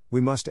advice,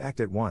 we must act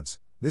at once,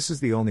 this is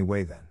the only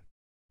way then."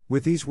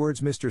 With these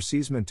words Mr.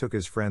 Seesman took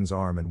his friend's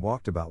arm and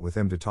walked about with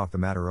him to talk the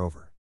matter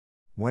over.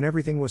 When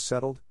everything was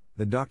settled,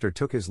 the doctor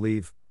took his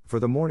leave, for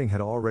the morning had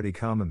already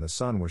come and the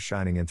sun was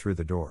shining in through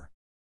the door.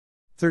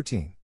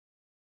 13.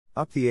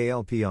 Up the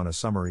ALP on a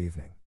summer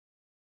evening.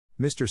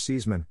 Mr.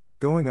 Seesman,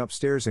 going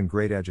upstairs in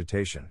great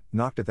agitation,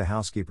 knocked at the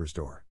housekeeper's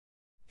door.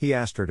 He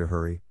asked her to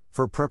hurry,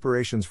 for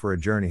preparations for a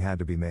journey had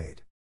to be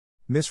made.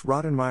 Miss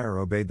Rottenmeier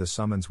obeyed the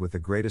summons with the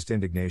greatest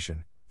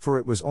indignation, for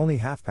it was only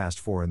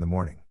 4:30 in the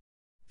morning.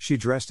 She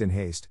dressed in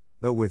haste,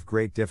 though with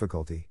great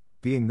difficulty,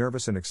 being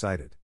nervous and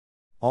excited.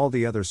 All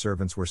the other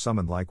servants were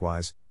summoned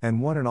likewise,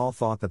 and one and all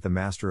thought that the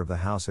master of the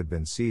house had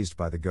been seized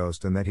by the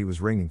ghost and that he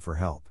was ringing for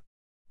help.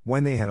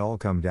 When they had all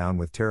come down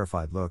with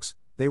terrified looks,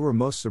 they were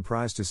most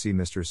surprised to see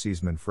Mr.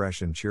 Seesman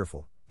fresh and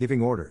cheerful,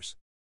 giving orders.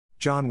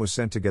 John was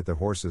sent to get the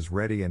horses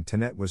ready and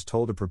Tinette was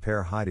told to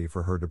prepare Heidi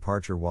for her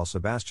departure while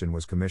Sebastian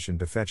was commissioned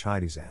to fetch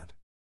Heidi's aunt.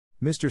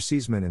 Mr.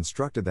 Seesman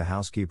instructed the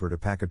housekeeper to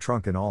pack a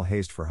trunk in all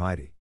haste for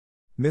Heidi.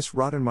 Miss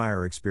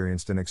Rottenmeier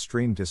experienced an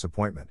extreme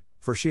disappointment,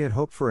 for she had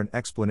hoped for an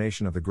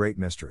explanation of the great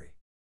mystery.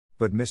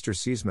 But Mr.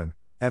 Seesman,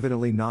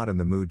 evidently not in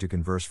the mood to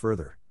converse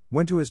further,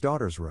 went to his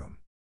daughter's room.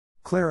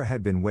 Clara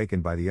had been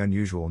wakened by the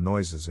unusual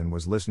noises and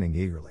was listening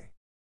eagerly.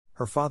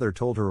 Her father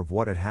told her of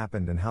what had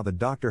happened and how the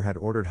doctor had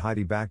ordered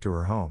Heidi back to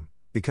her home,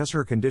 because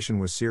her condition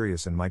was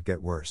serious and might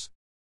get worse.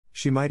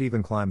 She might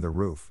even climb the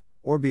roof,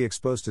 or be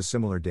exposed to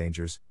similar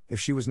dangers, if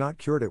she was not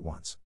cured at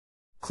once.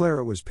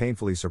 Clara was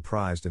painfully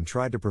surprised and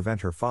tried to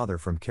prevent her father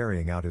from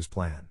carrying out his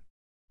plan.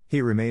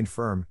 He remained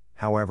firm,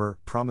 however,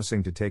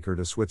 promising to take her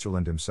to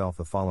Switzerland himself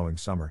the following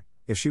summer,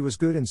 if she was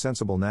good and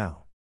sensible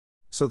now.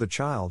 So the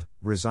child,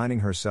 resigning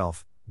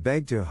herself,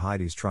 begged to have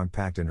Heidi's trunk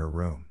packed in her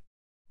room.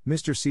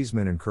 Mr.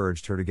 Seesman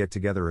encouraged her to get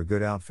together a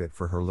good outfit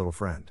for her little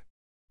friend.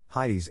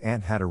 Heidi's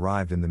aunt had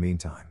arrived in the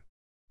meantime.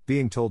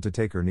 Being told to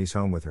take her niece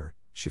home with her,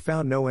 she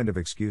found no end of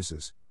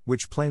excuses,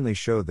 which plainly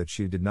showed that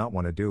she did not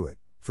want to do it,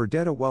 for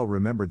Detta well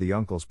remembered the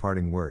uncle's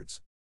parting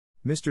words.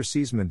 Mr.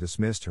 Seesman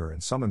dismissed her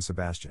and summoned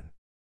Sebastian.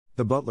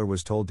 The butler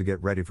was told to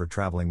get ready for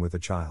traveling with the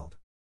child.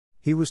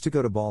 He was to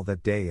go to ball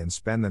that day and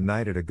spend the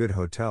night at a good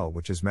hotel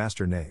which his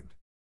master named.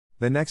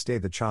 The next day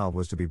the child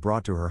was to be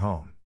brought to her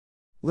home.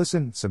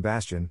 "Listen,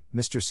 Sebastian,"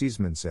 Mr.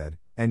 Seesman said,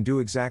 "and do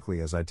exactly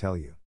as I tell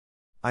you.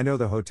 I know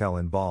the hotel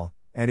in Ball,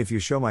 and if you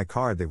show my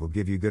card they will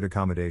give you good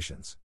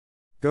accommodations.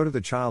 Go to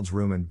the child's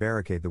room and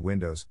barricade the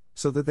windows,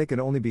 so that they can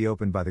only be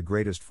opened by the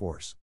greatest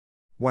force.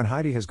 When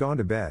Heidi has gone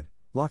to bed,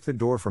 lock the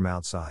door from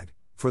outside,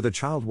 for the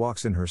child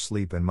walks in her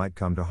sleep and might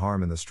come to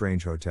harm in the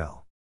strange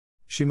hotel.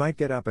 She might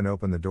get up and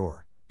open the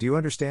door, do you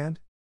understand?"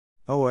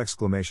 "Oh!" "Oh!"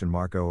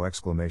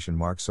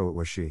 "So it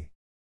was she!"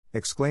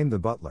 exclaimed the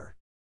butler.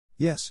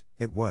 "Yes,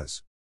 it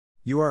was.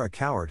 You are a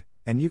coward,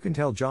 and you can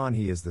tell John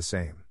he is the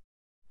same.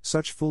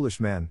 Such foolish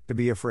men, to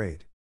be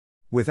afraid."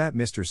 With that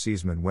Mr.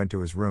 Seesman went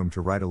to his room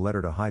to write a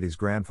letter to Heidi's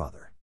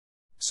grandfather.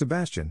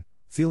 Sebastian,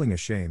 feeling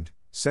ashamed,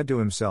 said to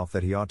himself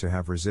that he ought to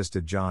have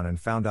resisted John and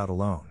found out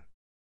alone.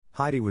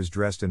 Heidi was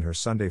dressed in her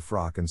Sunday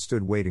frock and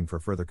stood waiting for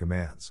further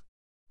commands.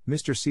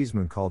 Mr.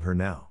 Seesman called her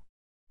now.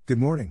 "Good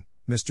morning,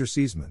 Mr.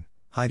 Seesman,"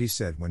 Heidi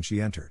said when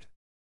she entered.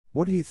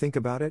 "What do you think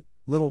about it,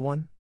 little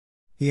one?"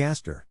 he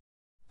asked her.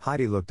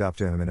 Heidi looked up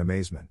to him in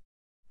amazement.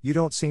 "You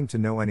don't seem to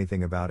know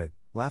anything about it,"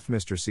 laughed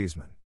Mr.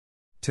 Seesman.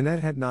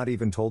 Tinette had not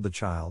even told the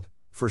child,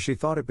 for she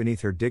thought it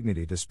beneath her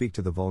dignity to speak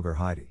to the vulgar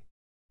Heidi.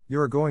 "You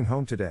are going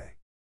home today."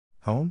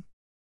 "Home?"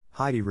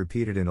 Heidi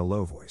repeated in a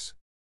low voice.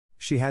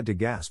 She had to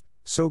gasp,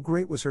 so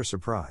great was her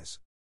surprise.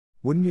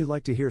 "Wouldn't you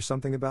like to hear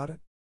something about it?"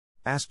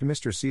 asked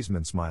Mr.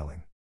 Seesman,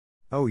 smiling.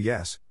 "Oh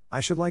yes,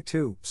 I should like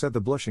to," said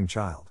the blushing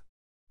child.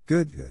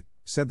 Good,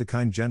 said the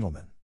kind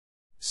gentleman.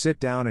 "Sit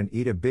down and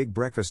eat a big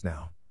breakfast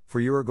now, for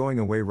you are going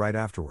away right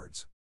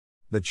afterwards."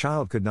 The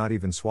child could not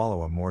even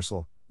swallow a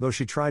morsel, though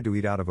she tried to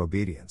eat out of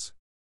obedience.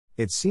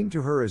 It seemed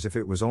to her as if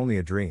it was only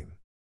a dream.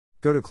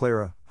 "Go to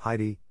Clara,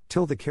 Heidi,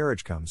 till the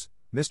carriage comes,"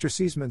 Mr.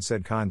 Seesman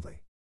said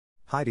kindly.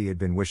 Heidi had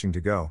been wishing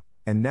to go,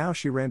 and now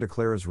she ran to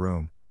Clara's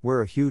room,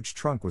 where a huge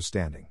trunk was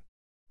standing.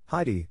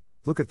 "Heidi,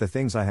 look at the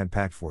things I had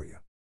packed for you.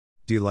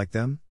 Do you like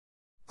them?"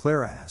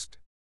 Clara asked.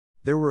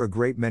 There were a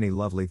great many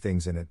lovely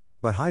things in it,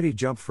 but Heidi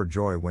jumped for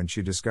joy when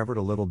she discovered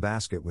a little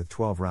basket with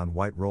 12 round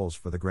white rolls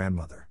for the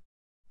grandmother.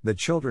 The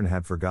children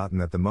had forgotten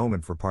that the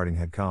moment for parting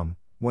had come,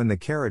 when the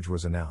carriage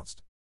was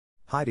announced.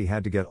 Heidi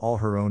had to get all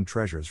her own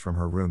treasures from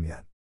her room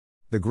yet.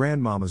 The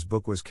grandmama's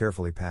book was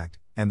carefully packed,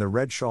 and the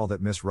red shawl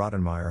that Miss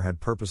Rottenmeier had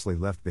purposely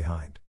left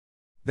behind.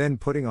 Then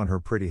putting on her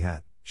pretty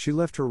hat, she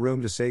left her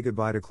room to say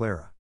goodbye to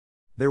Clara.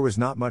 There was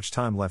not much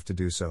time left to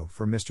do so,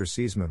 for Mr.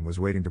 Seesman was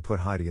waiting to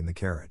put Heidi in the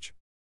carriage.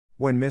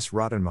 When Miss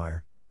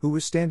Rottenmeier, who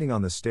was standing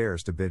on the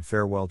stairs to bid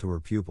farewell to her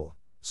pupil,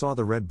 saw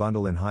the red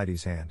bundle in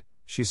Heidi's hand,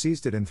 she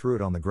seized it and threw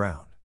it on the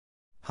ground.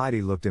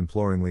 Heidi looked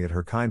imploringly at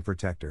her kind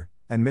protector,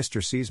 and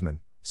Mr. Seesman,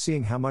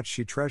 seeing how much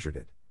she treasured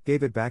it,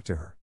 gave it back to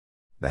her.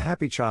 The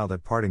happy child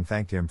at parting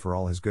thanked him for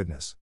all his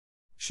goodness.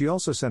 She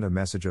also sent a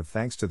message of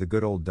thanks to the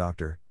good old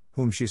doctor,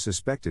 whom she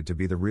suspected to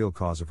be the real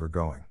cause of her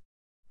going.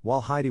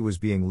 While Heidi was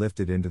being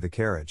lifted into the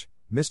carriage,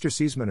 Mr.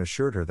 Seesman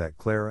assured her that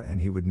Clara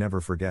and he would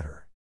never forget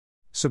her.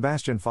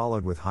 Sebastian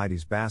followed with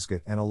Heidi's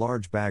basket and a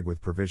large bag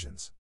with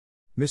provisions.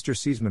 Mr.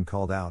 Seesman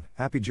called out,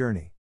 "Happy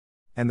journey!"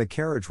 and the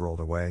carriage rolled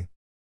away.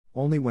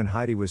 Only when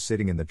Heidi was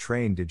sitting in the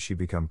train did she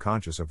become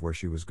conscious of where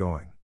she was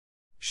going.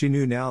 She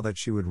knew now that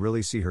she would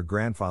really see her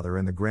grandfather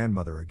and the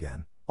grandmother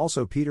again,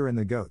 also Peter and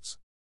the goats.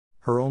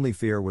 Her only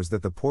fear was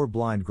that the poor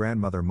blind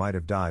grandmother might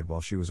have died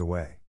while she was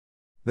away.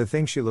 The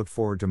thing she looked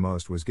forward to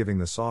most was giving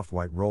the soft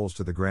white rolls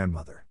to the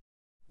grandmother.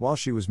 While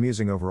she was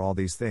musing over all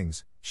these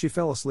things, she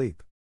fell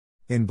asleep.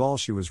 In Ball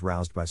she was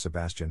roused by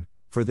Sebastian,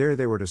 for there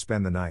they were to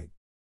spend the night.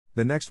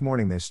 The next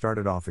morning they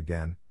started off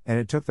again, and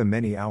it took them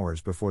many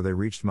hours before they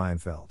reached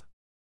Meienfeld.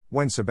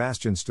 When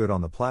Sebastian stood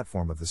on the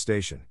platform of the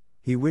station,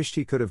 he wished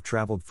he could have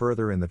traveled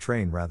further in the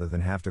train rather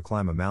than have to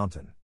climb a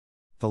mountain.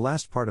 The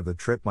last part of the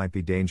trip might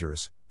be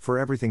dangerous, for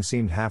everything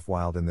seemed half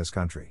wild in this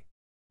country.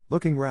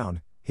 Looking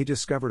round, he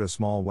discovered a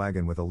small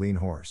wagon with a lean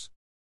horse.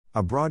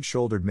 A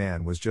broad-shouldered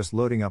man was just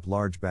loading up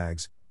large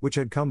bags, which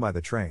had come by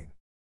the train.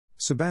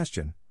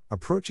 Sebastian,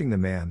 approaching the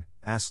man,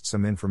 asked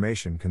some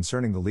information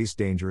concerning the least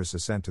dangerous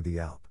ascent to the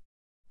Alp.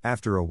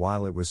 After a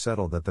while it was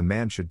settled that the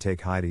man should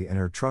take Heidi and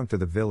her trunk to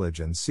the village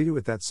and see to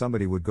it that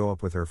somebody would go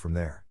up with her from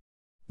there.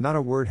 Not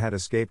a word had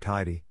escaped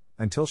Heidi,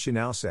 until she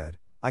now said,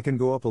 "I can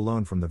go up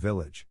alone from the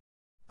village.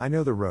 I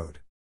know the road."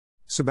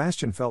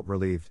 Sebastian felt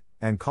relieved,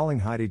 and calling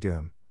Heidi to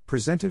him,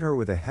 presented her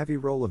with a heavy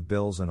roll of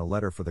bills and a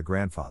letter for the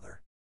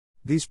grandfather.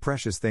 These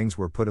precious things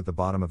were put at the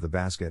bottom of the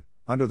basket,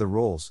 under the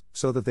rolls,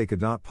 so that they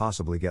could not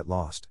possibly get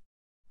lost.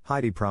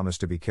 Heidi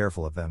promised to be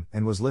careful of them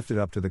and was lifted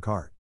up to the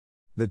cart.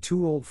 The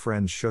two old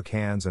friends shook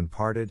hands and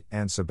parted,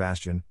 and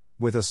Sebastian,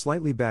 with a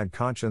slightly bad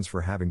conscience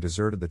for having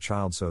deserted the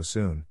child so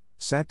soon,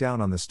 sat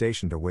down on the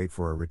station to wait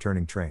for a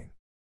returning train.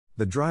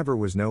 The driver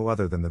was no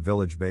other than the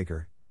village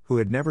baker, who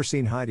had never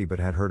seen Heidi but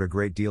had heard a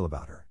great deal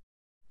about her.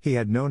 He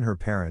had known her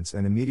parents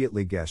and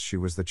immediately guessed she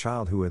was the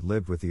child who had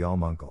lived with the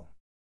almuncle.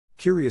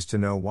 Curious to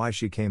know why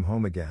she came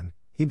home again,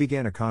 he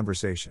began a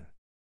conversation.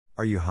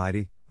 "Are you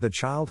Heidi, the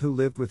child who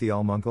lived with the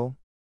almuncle?"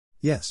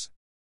 "Yes."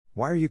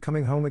 "Why are you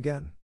coming home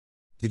again?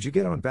 Did you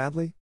get on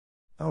badly?"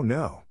 "Oh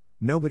no,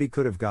 nobody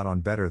could have got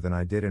on better than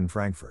I did in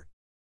Frankfurt."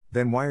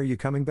 "Then why are you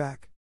coming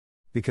back?"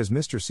 "Because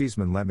Mr.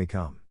 Seesman let me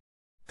come."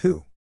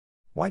 "Who?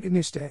 Why didn't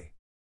you stay?"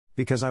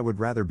 "Because I would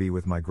rather be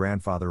with my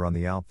grandfather on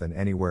the Alp than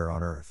anywhere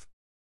on earth."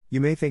 "You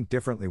may think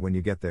differently when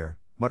you get there,"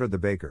 muttered the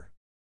baker.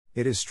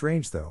 "It is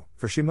strange though,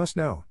 for she must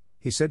know,"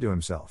 he said to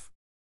himself.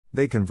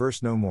 They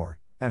conversed no more,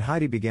 and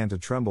Heidi began to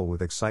tremble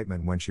with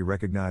excitement when she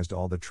recognized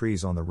all the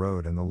trees on the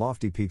road and the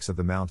lofty peaks of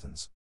the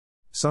mountains.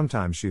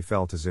 Sometimes she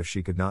felt as if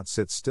she could not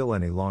sit still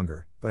any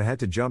longer, but had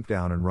to jump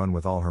down and run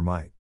with all her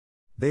might.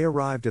 They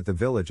arrived at the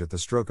village at the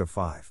stroke of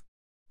 5.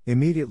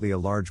 Immediately a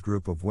large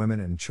group of women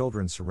and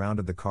children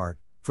surrounded the cart,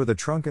 for the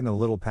trunk and the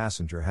little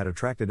passenger had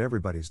attracted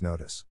everybody's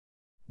notice.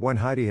 When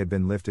Heidi had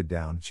been lifted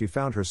down, she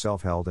found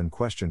herself held and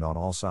questioned on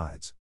all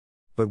sides.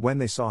 But when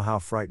they saw how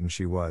frightened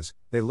she was,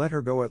 they let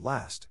her go at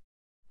last.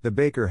 The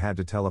baker had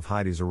to tell of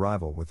Heidi's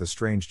arrival with the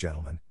strange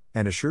gentleman,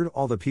 and assured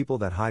all the people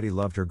that Heidi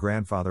loved her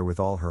grandfather with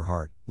all her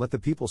heart, let the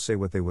people say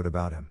what they would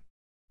about him.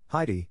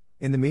 Heidi,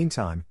 in the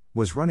meantime,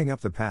 was running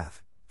up the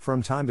path.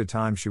 From time to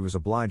time she was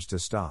obliged to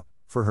stop,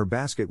 for her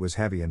basket was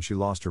heavy and she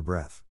lost her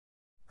breath.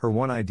 Her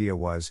one idea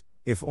was,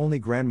 if only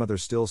grandmother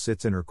still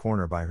sits in her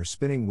corner by her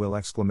spinning wheel!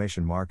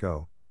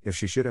 Oh, if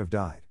she should have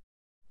died.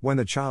 When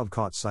the child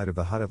caught sight of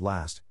the hut at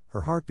last,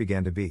 her heart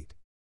began to beat.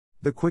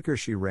 The quicker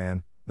she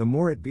ran, the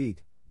more it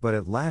beat, but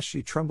at last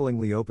she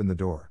tremblingly opened the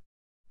door.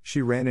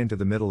 She ran into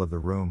the middle of the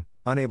room,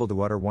 unable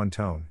to utter one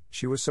tone,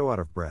 she was so out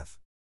of breath.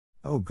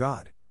 "Oh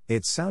God,"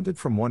 it sounded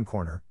from one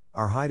corner,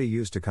 "our Heidi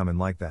used to come in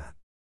like that.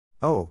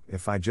 Oh,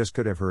 if I just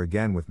could have her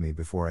again with me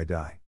before I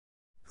die.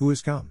 Who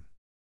has come?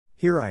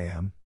 Here I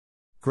am.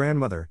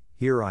 Grandmother,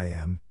 here I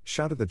am,"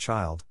 shouted the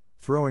child,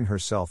 throwing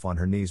herself on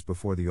her knees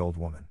before the old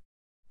woman.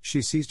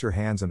 She seized her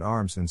hands and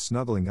arms and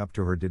snuggling up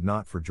to her did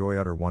not for joy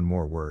utter one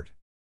more word.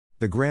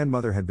 The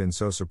grandmother had been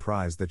so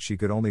surprised that she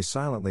could only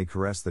silently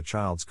caress the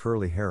child's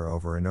curly hair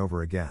over and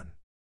over again.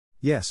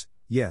 "Yes,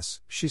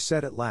 yes," she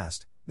said at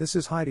last, "this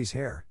is Heidi's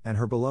hair," and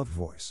her beloved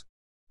voice.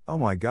 "Oh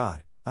my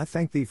God, I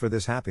thank thee for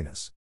this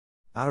happiness."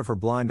 Out of her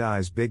blind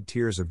eyes big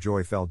tears of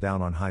joy fell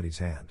down on Heidi's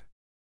hand.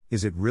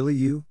 "Is it really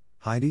you,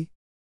 Heidi?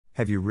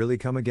 Have you really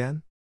come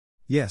again?"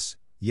 "Yes,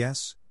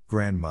 yes,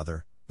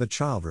 grandmother," the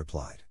child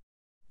replied.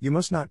 "You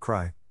must not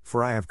cry,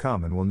 for I have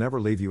come and will never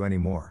leave you any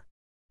more.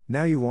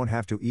 Now you won't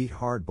have to eat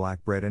hard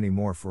black bread any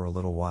more for a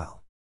little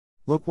while.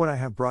 Look what I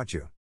have brought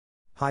you."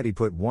 Heidi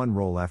put one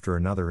roll after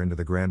another into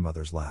the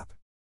grandmother's lap.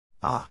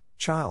 "Ah,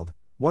 child,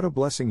 what a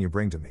blessing you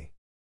bring to me!"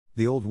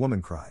 the old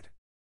woman cried.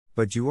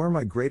 "But you are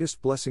my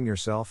greatest blessing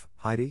yourself,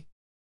 Heidi."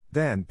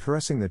 Then,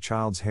 caressing the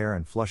child's hair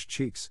and flushed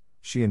cheeks,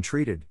 she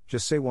entreated,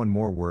 "Just say one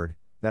more word,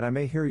 that I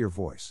may hear your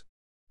voice."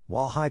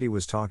 While Heidi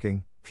was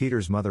talking,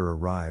 Peter's mother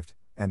arrived,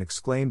 and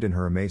exclaimed in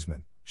her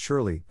amazement,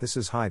 "Surely, this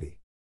is Heidi.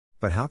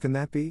 But how can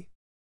that be?"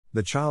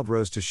 The child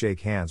rose to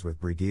shake hands with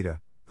Brigitte,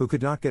 who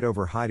could not get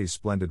over Heidi's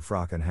splendid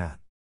frock and hat.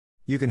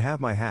 "You can have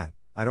my hat,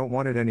 I don't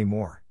want it any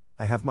more,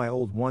 I have my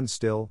old one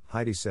still,"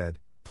 Heidi said,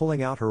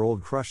 pulling out her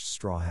old crushed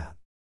straw hat.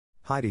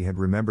 Heidi had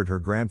remembered her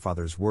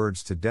grandfather's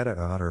words to Detta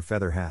about her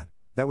feather hat,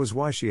 that was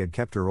why she had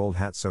kept her old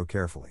hat so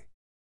carefully.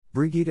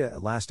 Brigitte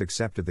at last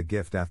accepted the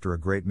gift after a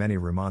great many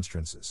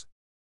remonstrances.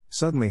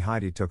 Suddenly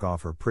Heidi took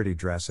off her pretty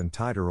dress and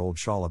tied her old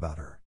shawl about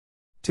her.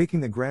 Taking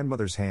the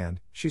grandmother's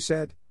hand, she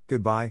said,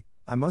 "Goodbye,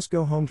 I must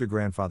go home to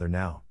grandfather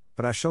now,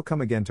 but I shall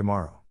come again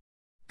tomorrow."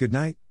 "Good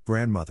night,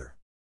 grandmother."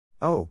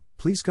 "Oh,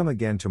 please come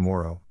again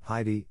tomorrow,"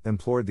 Heidi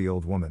implored the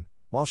old woman,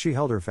 while she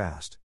held her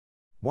fast.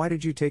 "Why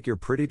did you take your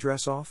pretty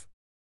dress off?"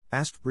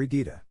 asked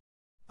Brigitte.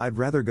 "I'd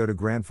rather go to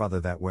grandfather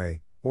that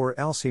way, or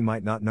else he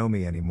might not know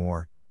me any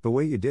more, the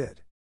way you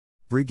did."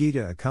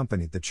 Brigitte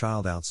accompanied the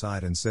child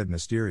outside and said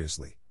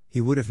mysteriously, "He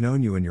would have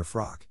known you in your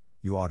frock,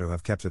 you ought to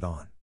have kept it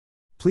on.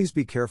 Please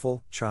be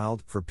careful,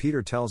 child, for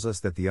Peter tells us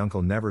that the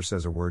uncle never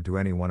says a word to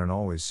anyone and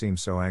always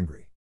seems so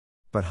angry."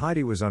 But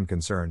Heidi was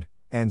unconcerned,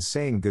 and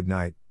saying good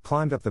night,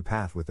 climbed up the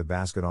path with the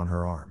basket on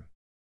her arm.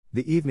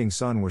 The evening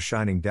sun was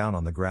shining down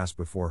on the grass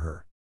before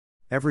her.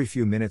 Every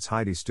few minutes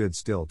Heidi stood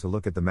still to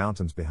look at the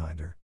mountains behind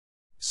her.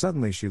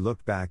 Suddenly she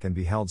looked back and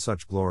beheld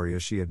such glory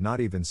as she had not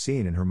even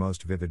seen in her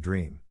most vivid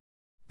dream.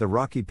 The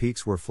rocky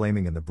peaks were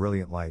flaming in the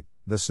brilliant light,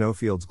 The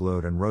snowfields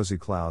glowed and rosy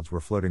clouds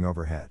were floating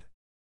overhead.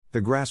 The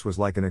grass was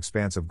like an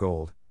expanse of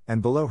gold,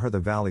 and below her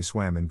the valley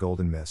swam in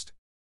golden mist.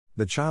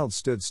 The child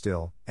stood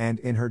still, and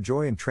in her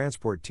joy and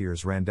transport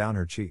tears ran down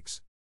her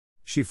cheeks.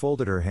 She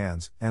folded her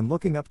hands, and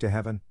looking up to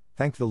heaven,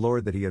 thanked the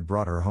Lord that he had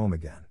brought her home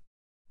again.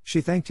 She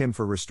thanked him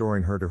for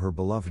restoring her to her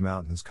beloved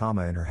mountains,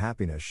 in her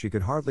happiness she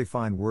could hardly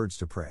find words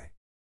to pray.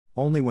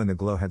 Only when the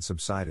glow had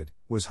subsided,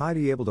 was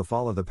Heidi able to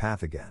follow the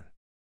path again.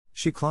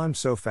 She climbed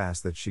so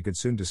fast that she could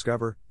soon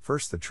discover,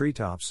 first the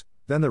treetops,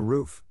 then the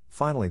roof,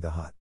 finally the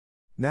hut.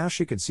 Now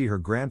she could see her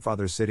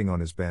grandfather sitting on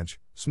his bench,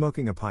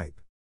 smoking a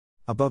pipe.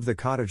 Above the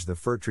cottage the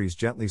fir trees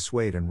gently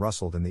swayed and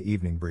rustled in the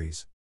evening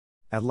breeze.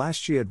 At last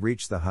she had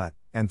reached the hut,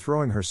 and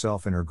throwing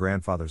herself in her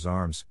grandfather's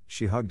arms,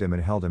 she hugged him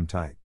and held him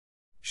tight.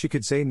 She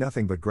could say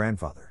nothing but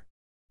grandfather.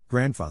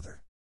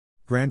 Grandfather.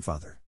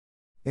 Grandfather.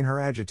 In her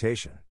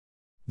agitation.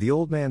 The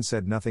old man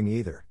said nothing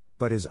either,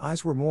 but his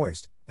eyes were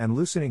moist, and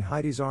loosening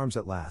Heidi's arms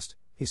at last,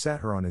 he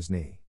sat her on his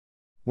knee.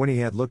 When he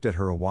had looked at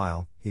her a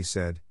while, he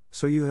said,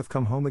 "So you have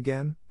come home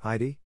again,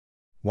 Heidi?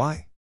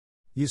 Why?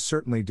 You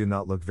certainly do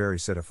not look very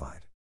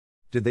citified.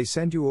 Did they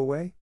send you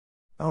away?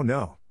 Oh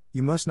no,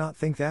 you must not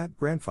think that,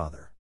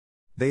 grandfather.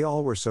 They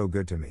all were so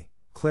good to me,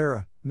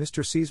 Clara,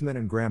 Mr. Seesman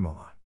and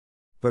grandmama.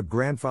 But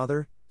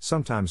grandfather,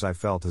 sometimes I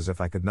felt as if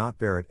I could not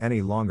bear it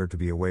any longer to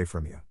be away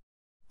from you.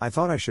 I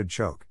thought I should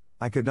choke.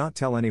 I could not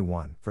tell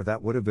anyone, for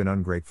that would have been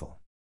ungrateful.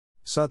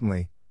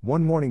 Suddenly,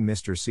 one morning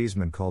Mr.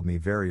 Seesman called me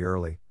very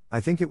early. I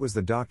think it was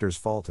the doctor's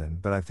fault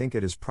but I think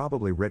it is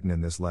probably written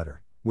in this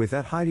letter." With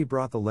that Heidi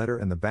brought the letter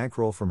and the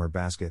bankroll from her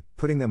basket,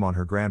 putting them on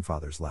her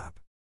grandfather's lap.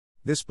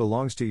 "This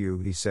belongs to you,"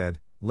 he said,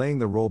 laying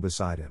the roll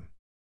beside him.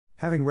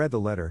 Having read the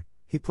letter,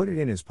 he put it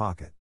in his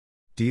pocket.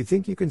 "Do you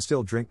think you can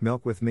still drink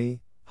milk with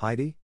me,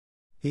 Heidi?"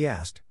 he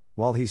asked,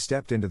 while he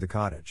stepped into the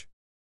cottage.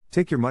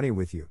 "Take your money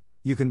with you,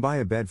 you can buy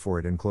a bed for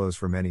it and clothes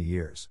for many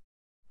years."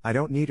 "I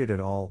don't need it at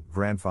all,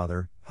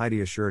 grandfather,"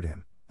 Heidi assured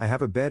him. "I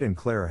have a bed and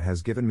Clara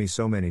has given me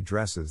so many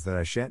dresses that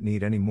I shan't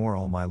need any more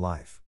all my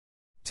life.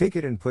 Take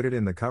it and put it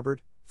in the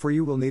cupboard, for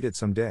you will need it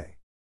some day."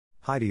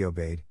 Heidi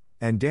obeyed,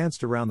 and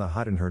danced around the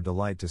hut in her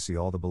delight to see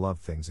all the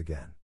beloved things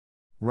again.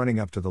 Running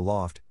up to the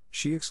loft,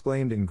 she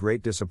exclaimed in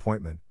great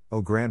disappointment,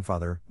 "Oh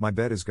grandfather, my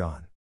bed is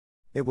gone."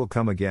 "It will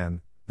come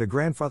again," the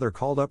grandfather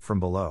called up from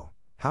below.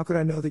 "How could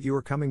I know that you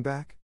were coming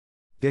back?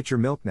 Get your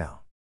milk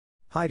now."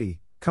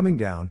 Heidi, coming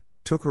down,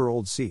 took her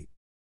old seat.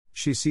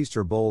 She seized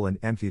her bowl and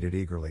emptied it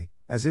eagerly,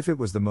 as if it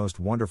was the most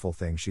wonderful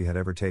thing she had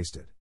ever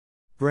tasted.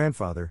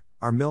 "Grandfather,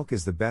 our milk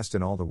is the best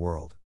in all the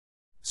world."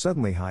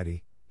 Suddenly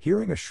Heidi,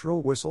 hearing a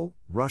shrill whistle,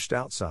 rushed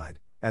outside,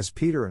 as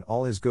Peter and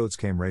all his goats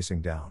came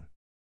racing down.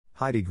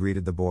 Heidi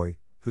greeted the boy,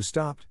 who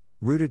stopped,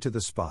 rooted to the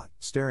spot,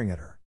 staring at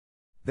her.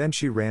 Then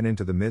she ran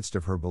into the midst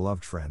of her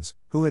beloved friends,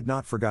 who had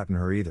not forgotten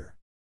her either.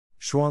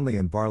 Schwanli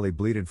and Barley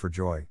bleated for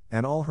joy,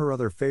 and all her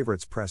other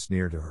favorites pressed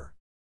near to her.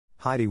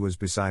 Heidi was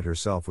beside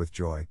herself with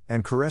joy,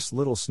 and caressed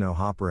little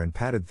Snowhopper and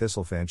patted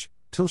Thistlefinch,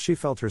 till she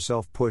felt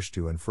herself pushed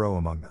to and fro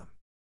among them.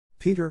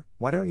 "Peter,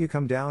 why don't you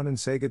come down and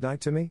say good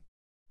night to me?"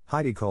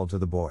 Heidi called to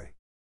the boy.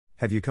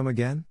 "Have you come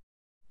again?"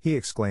 he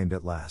exclaimed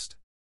at last.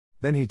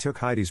 Then he took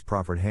Heidi's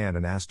proffered hand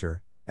and asked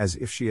her, as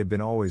if she had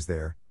been always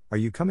there, "Are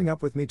you coming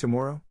up with me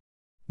tomorrow?"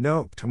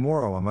 "No,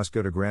 tomorrow I must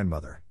go to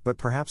grandmother, but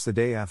perhaps the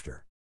day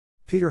after."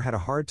 Peter had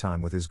a hard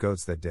time with his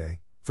goats that day,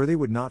 for they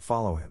would not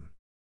follow him.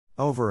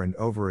 Over and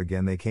over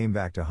again they came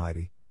back to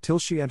Heidi, till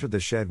she entered the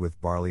shed with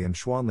Barley and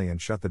Schwanli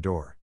and shut the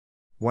door.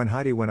 When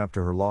Heidi went up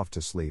to her loft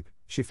to sleep,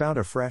 she found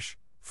a fresh,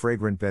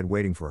 fragrant bed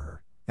waiting for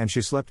her, and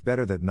she slept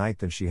better that night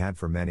than she had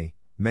for many,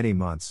 many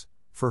months,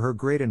 for her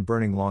great and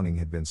burning longing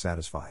had been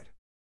satisfied.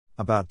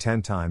 About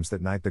 10 times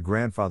that night the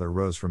grandfather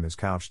rose from his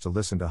couch to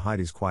listen to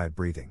Heidi's quiet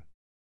breathing.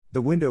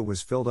 The window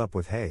was filled up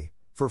with hay,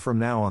 for from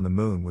now on the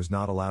moon was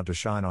not allowed to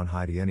shine on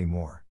Heidi any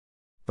more.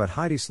 But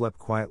Heidi slept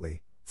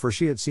quietly, for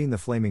she had seen the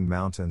flaming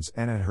mountains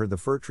and had heard the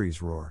fir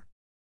trees roar.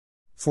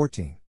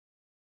 14.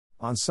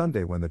 On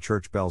Sunday when the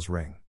church bells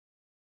ring.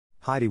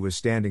 Heidi was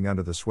standing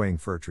under the swaying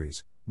fir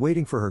trees,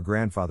 waiting for her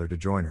grandfather to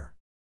join her.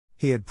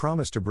 He had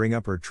promised to bring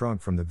up her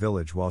trunk from the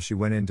village while she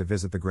went in to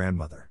visit the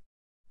grandmother.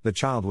 The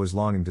child was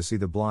longing to see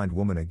the blind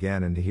woman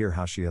again and to hear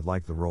how she had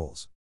liked the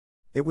rolls.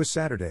 It was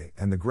Saturday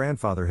and the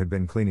grandfather had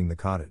been cleaning the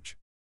cottage.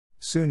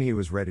 Soon he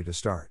was ready to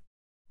start.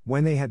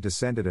 When they had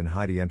descended and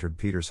Heidi entered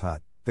Peter's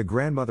hut, the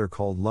grandmother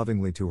called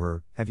lovingly to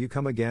her, "Have you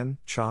come again,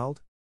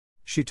 child?"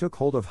 She took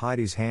hold of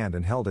Heidi's hand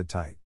and held it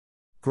tight.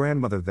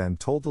 Grandmother then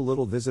told the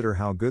little visitor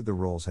how good the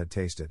rolls had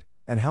tasted,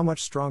 and how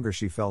much stronger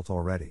she felt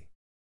already.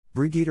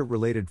 Brigitte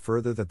related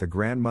further that the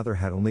grandmother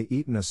had only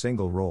eaten a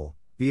single roll,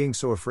 being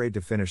so afraid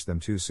to finish them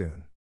too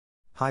soon.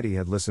 Heidi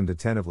had listened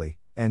attentively,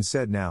 and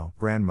said, "Now,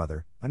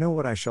 grandmother, I know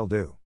what I shall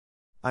do.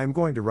 I am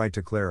going to write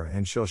to Clara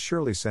and she'll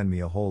surely send me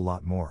a whole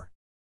lot more."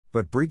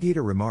 But Brigitte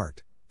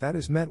remarked, "That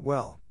is meant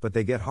well, but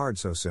they get hard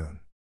so soon.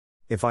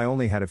 If I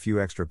only had a few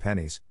extra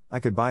pennies, I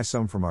could buy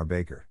some from our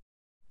baker.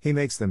 He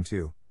makes them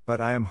too,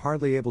 but I am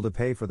hardly able to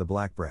pay for the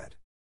black bread."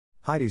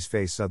 Heidi's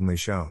face suddenly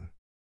shone.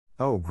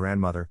 "Oh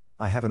grandmother,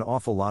 I have an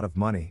awful lot of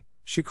money,"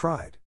 she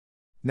cried.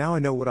 Now I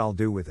know what I'll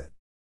do with it.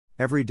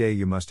 Every day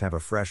you must have a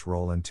fresh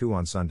roll and 2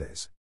 on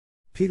Sundays.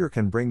 Peter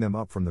can bring them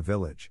up from the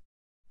village.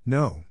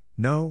 No,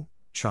 no,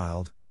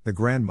 child, the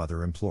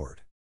grandmother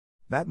implored.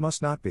 That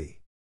must not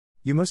be.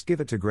 You must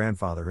give it to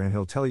grandfather and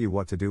he'll tell you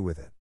what to do with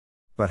it.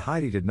 But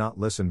Heidi did not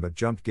listen but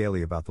jumped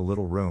gaily about the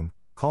little room,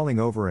 calling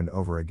over and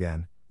over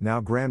again,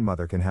 now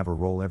grandmother can have a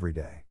roll every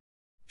day.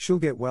 She'll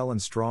get well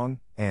and strong,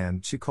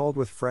 and, she called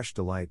with fresh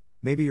delight,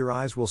 maybe your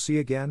eyes will see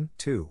again,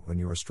 too, when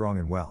you are strong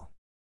and well.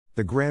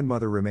 The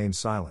grandmother remained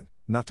silent,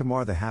 not to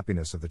mar the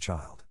happiness of the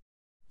child.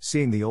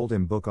 Seeing the old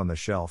hymn book on the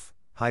shelf,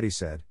 Heidi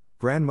said,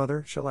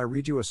 Grandmother, shall I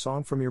read you a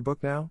song from your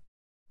book now?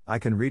 I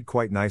can read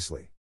quite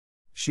nicely.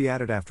 She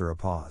added after a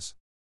pause.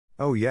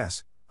 Oh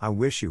yes, I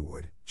wish you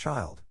would,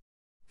 child.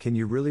 Can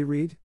you really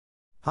read?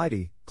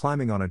 Heidi,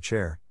 climbing on a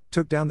chair,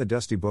 took down the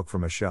dusty book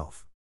from a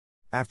shelf.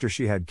 After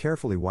she had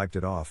carefully wiped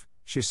it off,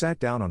 she sat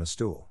down on a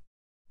stool.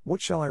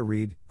 What shall I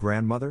read,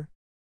 grandmother?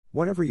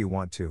 Whatever you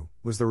want to,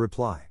 was the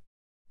reply.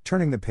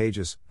 Turning the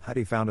pages,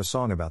 Heidi found a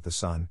song about the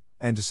sun,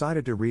 and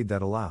decided to read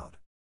that aloud.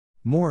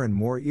 More and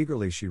more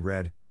eagerly she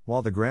read,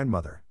 while the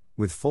grandmother,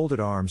 with folded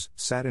arms,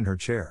 sat in her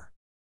chair.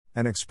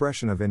 An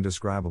expression of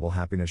indescribable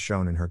happiness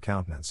shone in her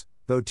countenance,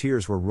 though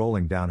tears were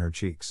rolling down her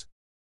cheeks.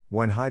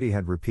 When Heidi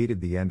had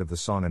repeated the end of the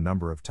song a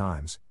number of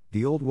times,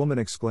 the old woman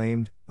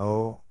exclaimed,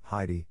 Oh,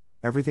 Heidi,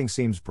 everything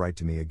seems bright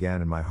to me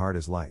again and my heart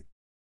is light.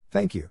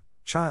 Thank you,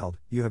 child,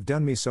 you have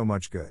done me so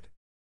much good.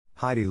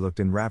 Heidi looked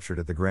enraptured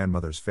at the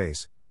grandmother's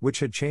face, which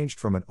had changed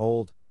from an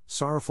old,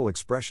 sorrowful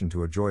expression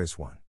to a joyous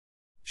one.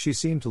 She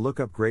seemed to look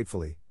up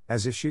gratefully,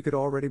 as if she could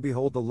already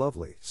behold the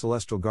lovely,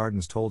 celestial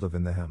gardens told of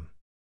in the hymn.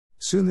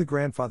 Soon the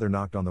grandfather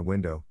knocked on the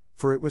window,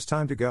 for it was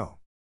time to go.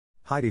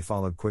 Heidi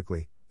followed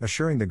quickly,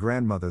 assuring the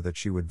grandmother that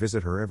she would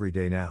visit her every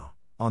day now.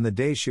 On the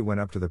days she went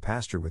up to the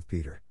pasture with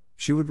Peter,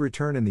 she would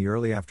return in the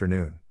early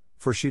afternoon,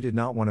 for she did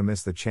not want to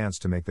miss the chance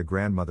to make the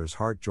grandmother's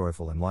heart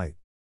joyful and light.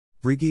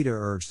 Brigitte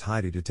urged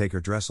Heidi to take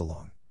her dress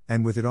along,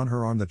 and with it on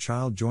her arm the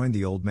child joined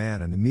the old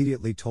man and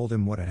immediately told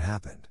him what had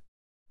happened.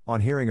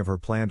 On hearing of her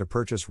plan to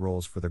purchase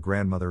rolls for the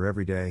grandmother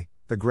every day,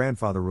 the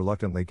grandfather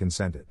reluctantly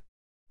consented.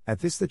 At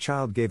this the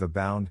child gave a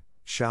bound,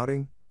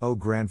 shouting, Oh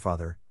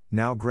grandfather,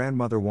 now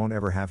grandmother won't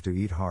ever have to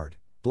eat hard,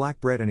 black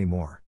bread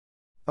anymore.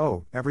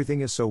 Oh, everything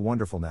is so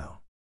wonderful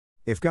now.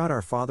 If God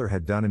our Father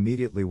had done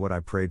immediately what I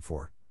prayed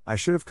for, I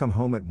should have come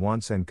home at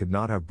once and could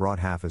not have brought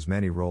half as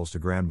many rolls to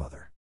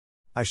grandmother.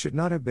 I should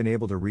not have been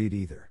able to read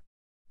either.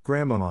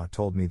 Grandmama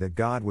told me that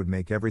God would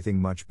make everything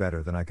much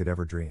better than I could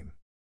ever dream.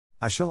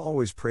 I shall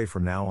always pray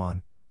from now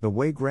on, the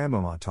way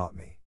grandmama taught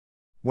me.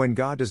 When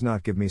God does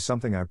not give me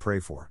something I pray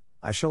for,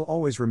 I shall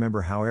always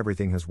remember how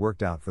everything has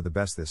worked out for the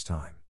best this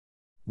time.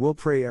 We'll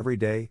pray every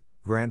day,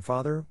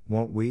 grandfather,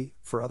 won't we,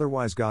 for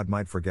otherwise God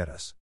might forget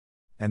us.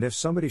 And if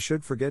somebody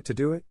should forget to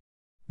do it?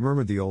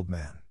 Murmured the old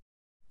man.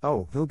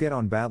 Oh, he'll get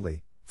on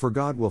badly, for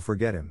God will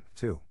forget him,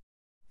 too.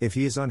 If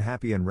he is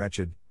unhappy and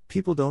wretched,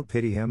 people don't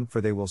pity him,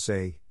 for they will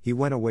say, he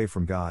went away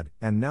from God,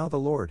 and now the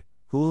Lord,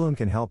 who alone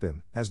can help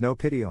him, has no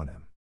pity on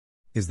him.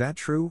 Is that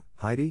true,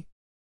 Heidi?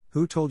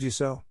 Who told you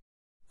so?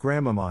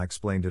 Grandmama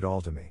explained it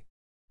all to me.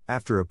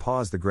 After a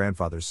pause the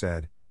grandfather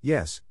said,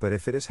 Yes, but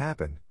if it has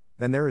happened,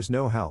 then there is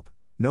no help,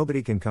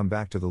 nobody can come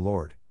back to the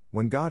Lord,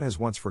 when God has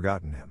once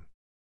forgotten him.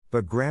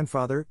 But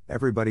grandfather,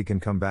 everybody can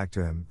come back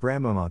to him,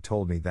 grandmama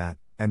told me that,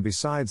 and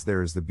besides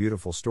there is the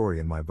beautiful story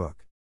in my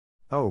book.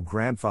 Oh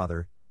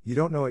grandfather, you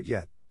don't know it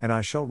yet, and I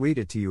shall read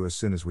it to you as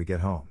soon as we get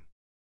home.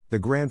 The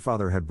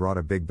grandfather had brought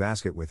a big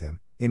basket with him,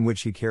 in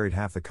which he carried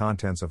half the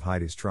contents of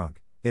Heidi's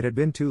trunk. It had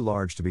been too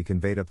large to be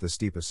conveyed up the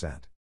steep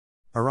ascent.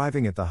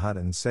 Arriving at the hut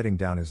and setting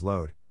down his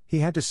load, he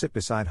had to sit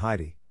beside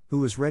Heidi, who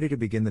was ready to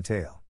begin the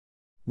tale.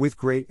 With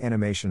great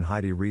animation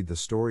Heidi read the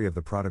story of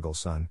the prodigal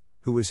son,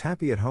 who was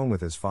happy at home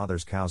with his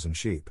father's cows and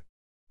sheep.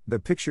 The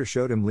picture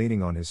showed him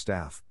leaning on his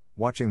staff,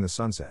 watching the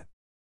sunset.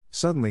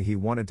 Suddenly he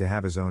wanted to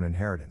have his own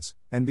inheritance,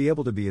 and be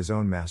able to be his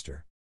own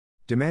master.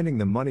 Demanding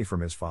the money from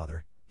his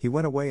father, he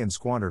went away and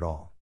squandered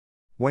all.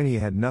 When he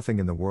had nothing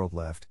in the world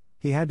left,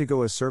 he had to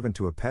go as servant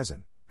to a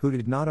peasant, who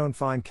did not own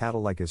fine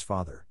cattle like his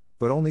father,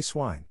 but only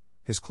swine.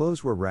 His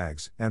clothes were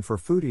rags, and for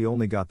food he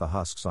only got the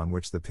husks on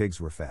which the pigs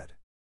were fed.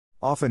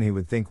 Often he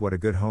would think what a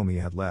good home he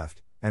had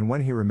left, and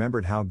when he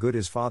remembered how good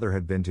his father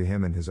had been to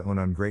him and his own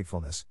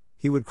ungratefulness,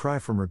 he would cry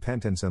from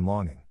repentance and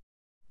longing.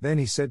 Then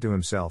he said to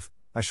himself,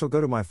 I shall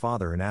go to my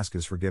father and ask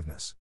his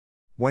forgiveness.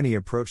 When he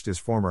approached his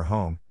former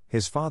home,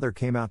 his father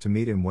came out to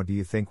meet him. What do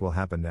you think will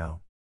happen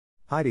now?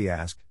 Heidi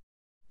asked.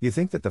 You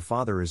think that the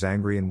father is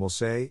angry and will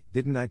say,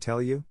 Didn't I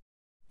tell you?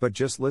 But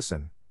just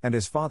listen. And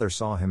his father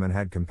saw him and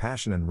had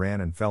compassion and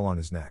ran and fell on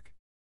his neck.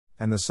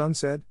 And the son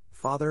said,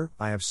 Father,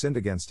 I have sinned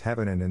against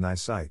heaven and in thy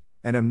sight,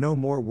 and am no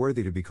more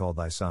worthy to be called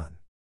thy son.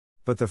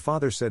 But the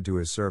father said to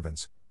his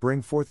servants,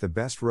 Bring forth the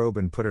best robe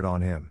and put it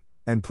on him,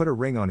 and put a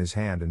ring on his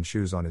hand and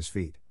shoes on his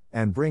feet,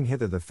 and bring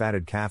hither the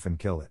fatted calf and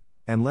kill it,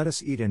 and let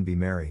us eat and be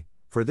merry,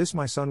 for this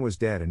my son was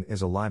dead and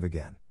is alive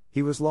again,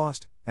 he was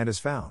lost, and is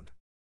found.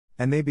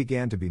 And they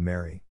began to be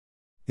merry.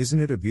 Isn't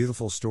it a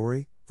beautiful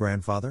story,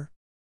 grandfather?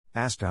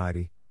 Asked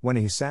Heidi, when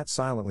he sat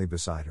silently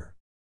beside her.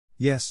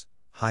 "Yes,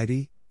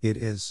 Heidi, it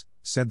is,"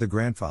 said the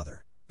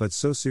grandfather, but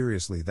so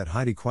seriously that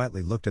Heidi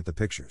quietly looked at the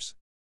pictures.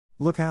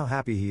 "Look how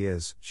happy he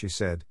is," she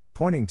said,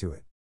 pointing to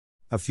it.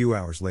 A few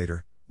hours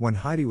later, when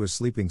Heidi was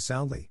sleeping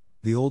soundly,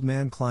 the old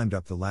man climbed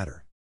up the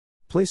ladder.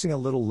 Placing a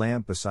little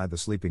lamp beside the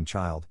sleeping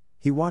child,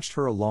 he watched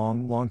her a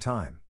long, long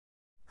time.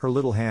 Her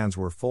little hands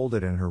were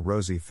folded and her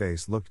rosy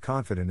face looked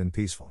confident and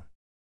peaceful.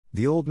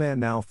 The old man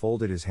now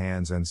folded his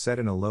hands and said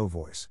in a low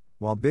voice,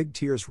 while big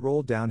tears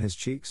rolled down his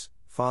cheeks,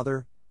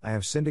 "Father, I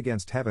have sinned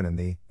against heaven and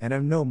thee, and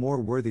am no more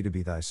worthy to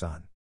be thy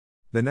son."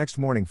 The next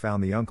morning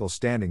found the uncle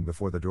standing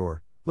before the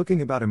door,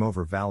 looking about him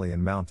over valley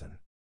and mountain.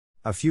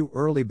 A few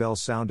early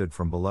bells sounded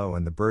from below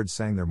and the birds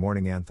sang their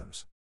morning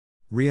anthems.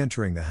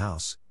 Re-entering the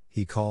house,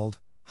 he called,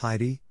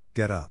 "Heidi,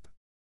 get up.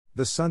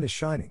 The sun is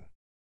shining.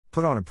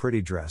 Put on a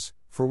pretty dress,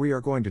 for we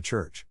are going to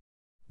church."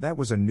 That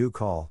was a new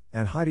call,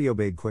 and Heidi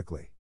obeyed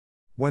quickly.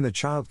 When the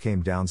child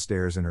came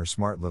downstairs in her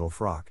smart little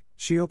frock,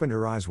 she opened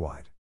her eyes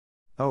wide.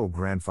 "Oh,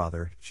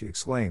 grandfather," she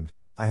exclaimed,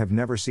 "I have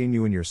never seen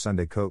you in your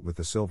Sunday coat with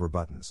the silver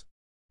buttons.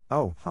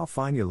 Oh, how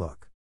fine you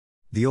look."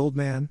 The old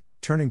man,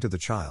 turning to the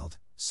child,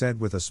 said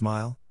with a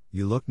smile,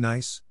 "You look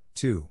nice,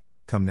 too,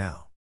 come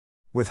now."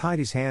 With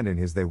Heidi's hand in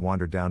his they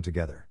wandered down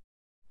together.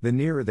 The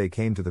nearer they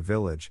came to the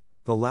village,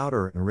 the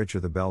louder and richer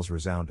the bells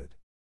resounded.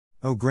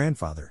 "Oh,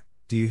 grandfather,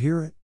 do you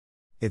hear it?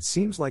 It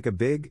seems like a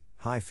big,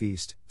 high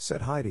feast,"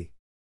 said Heidi.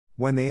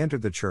 When they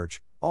entered the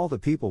church, all the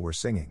people were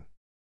singing.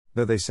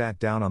 Though they sat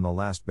down on the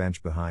last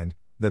bench behind,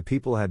 the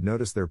people had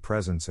noticed their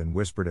presence and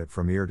whispered it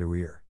from ear to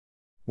ear.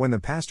 When the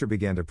pastor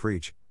began to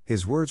preach,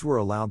 his words were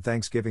a loud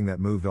thanksgiving that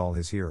moved all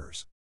his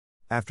hearers.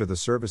 After the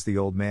service, the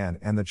old man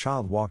and the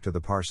child walked to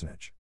the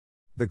parsonage.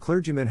 The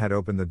clergyman had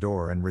opened the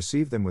door and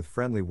received them with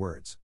friendly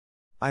words.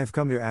 "I have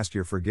come to ask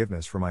your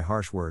forgiveness for my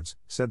harsh words,"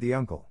 said the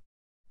uncle.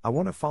 "I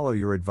want to follow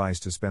your advice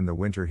to spend the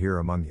winter here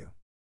among you.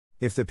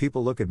 If the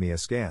people look at me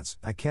askance,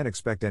 I can't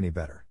expect any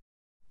better.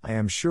 I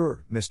am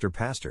sure, Mr.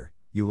 Pastor,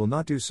 you will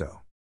not do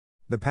so."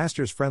 The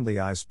pastor's friendly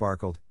eyes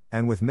sparkled,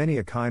 and with many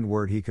a kind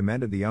word he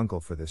commended the uncle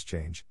for this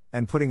change,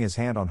 and putting his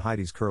hand on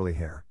Heidi's curly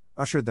hair,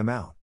 ushered them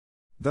out.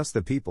 Thus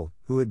the people,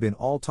 who had been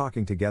all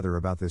talking together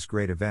about this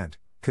great event,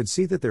 could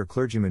see that their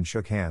clergyman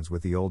shook hands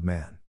with the old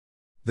man.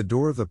 The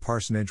door of the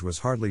parsonage was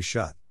hardly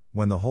shut,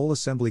 when the whole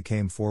assembly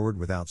came forward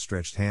with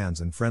outstretched hands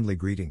and friendly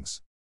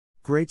greetings.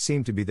 Great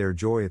seemed to be their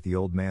joy at the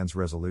old man's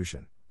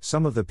resolution.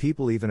 Some of the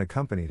people even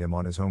accompanied him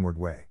on his homeward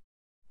way.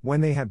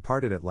 When they had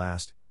parted at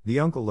last, the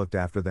uncle looked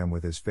after them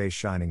with his face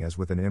shining as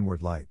with an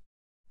inward light.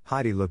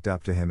 Heidi looked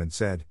up to him and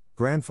said,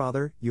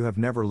 "Grandfather, you have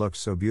never looked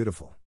so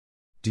beautiful."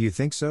 "Do you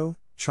think so,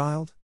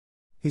 child?"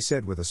 he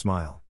said with a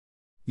smile.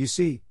 "You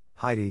see,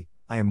 Heidi,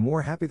 I am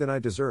more happy than I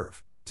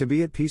deserve. To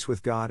be at peace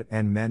with God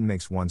and men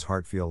makes one's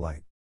heart feel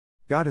light.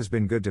 God has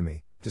been good to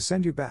me, to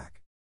send you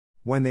back."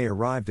 When they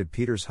arrived at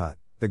Peter's hut,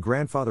 the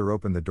grandfather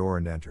opened the door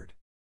and entered.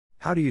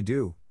 "How do you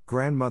do,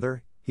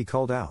 grandmother?" he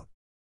called out.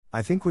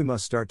 "I think we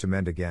must start to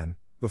mend again,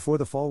 before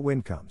the fall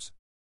wind comes."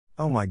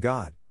 "Oh my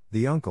God,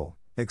 the uncle,"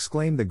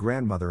 exclaimed the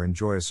grandmother in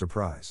joyous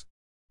surprise.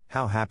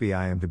 "How happy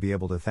I am to be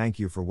able to thank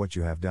you for what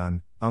you have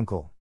done,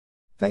 uncle."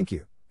 "Thank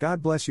you,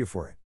 God bless you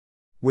for it."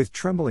 With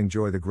trembling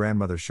joy the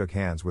grandmother shook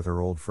hands with her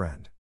old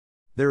friend.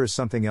 "There is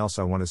something else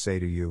I want to say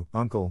to you,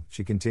 uncle,"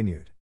 she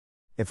continued.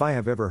 "If I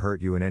have ever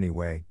hurt you in any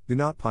way, do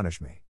not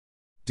punish me.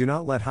 Do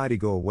not let Heidi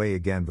go away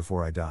again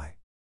before I die.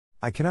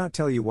 I cannot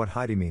tell you what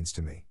Heidi means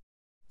to me."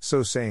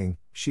 So saying,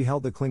 she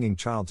held the clinging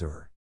child to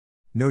her.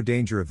 "No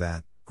danger of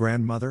that,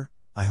 grandmother.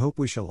 I hope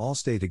we shall all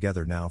stay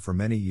together now for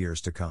many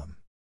years to come."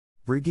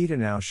 Brigitte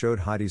now showed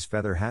Heidi's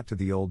feather hat to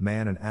the old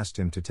man and asked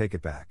him to take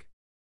it back.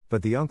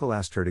 But the uncle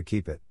asked her to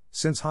keep it,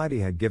 since Heidi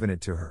had given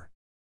it to her.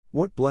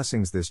 "What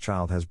blessings this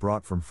child has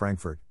brought from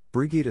Frankfurt,"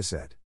 Brigitte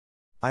said.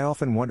 "I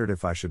often wondered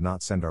if I should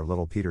not send our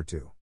little Peter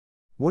too.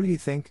 What do you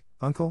think,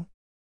 uncle?"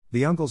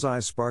 The uncle's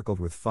eyes sparkled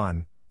with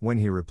fun, when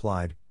he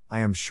replied, "I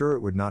am sure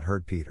it would not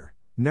hurt Peter.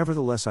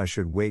 Nevertheless I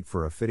should wait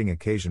for a fitting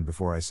occasion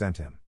before I sent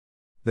him."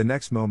 The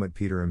next moment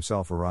Peter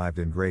himself arrived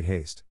in great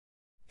haste.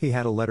 He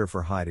had a letter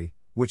for Heidi,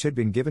 which had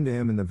been given to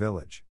him in the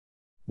village.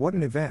 What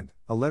an event,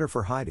 a letter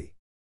for Heidi!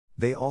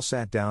 They all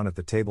sat down at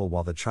the table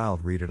while the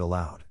child read it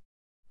aloud.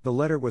 The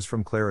letter was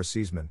from Clara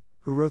Seesman,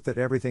 who wrote that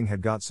everything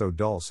had got so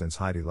dull since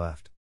Heidi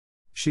left.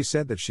 She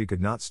said that she could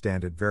not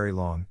stand it very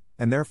long,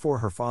 and therefore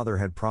her father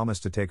had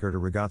promised to take her to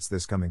regattes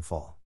this coming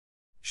fall.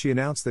 She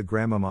announced that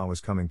Grandmama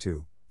was coming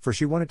too, for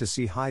she wanted to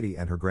see Heidi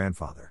and her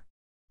grandfather.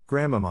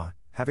 Grandmama,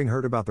 having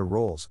heard about the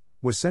rolls,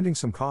 was sending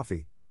some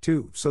coffee,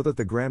 too, so that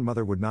the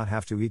grandmother would not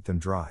have to eat them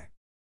dry.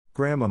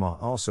 Grandmama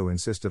also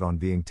insisted on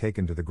being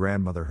taken to the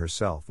grandmother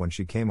herself when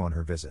she came on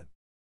her visit.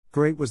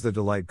 Great was the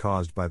delight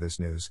caused by this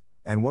news,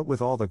 and what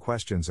with all the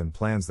questions and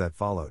plans that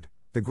followed,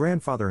 the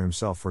grandfather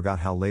himself forgot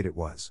how late it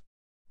was.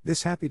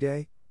 This happy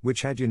day,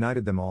 which had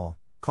united them all,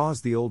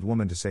 caused the old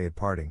woman to say at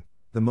parting,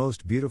 "The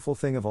most beautiful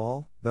thing of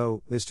all,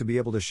 though, is to be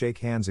able to shake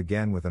hands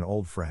again with an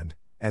old friend,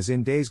 as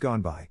in days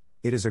gone by.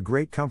 It is a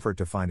great comfort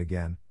to find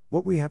again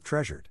what we have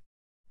treasured.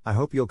 I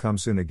hope you'll come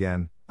soon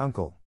again,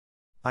 uncle."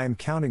 I am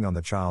counting on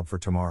the child for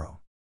tomorrow.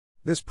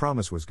 This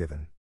promise was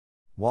given.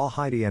 While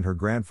Heidi and her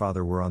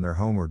grandfather were on their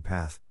homeward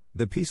path,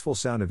 the peaceful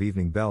sound of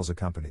evening bells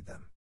accompanied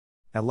them.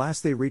 At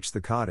last they reached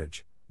the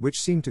cottage, which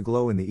seemed to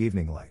glow in the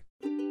evening light.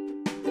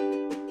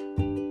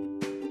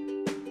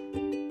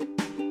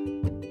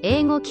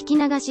 英語聞き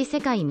流し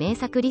世界名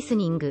作リス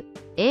ニング。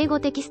英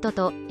語テキスト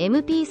と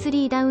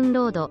MP3 ダウン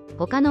ロード。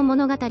他の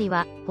物語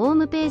はホー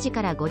ムページ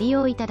からご利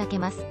用いただけ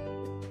ます。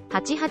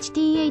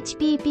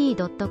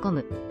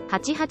88thpp.com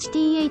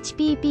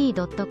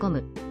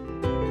 88thpp.com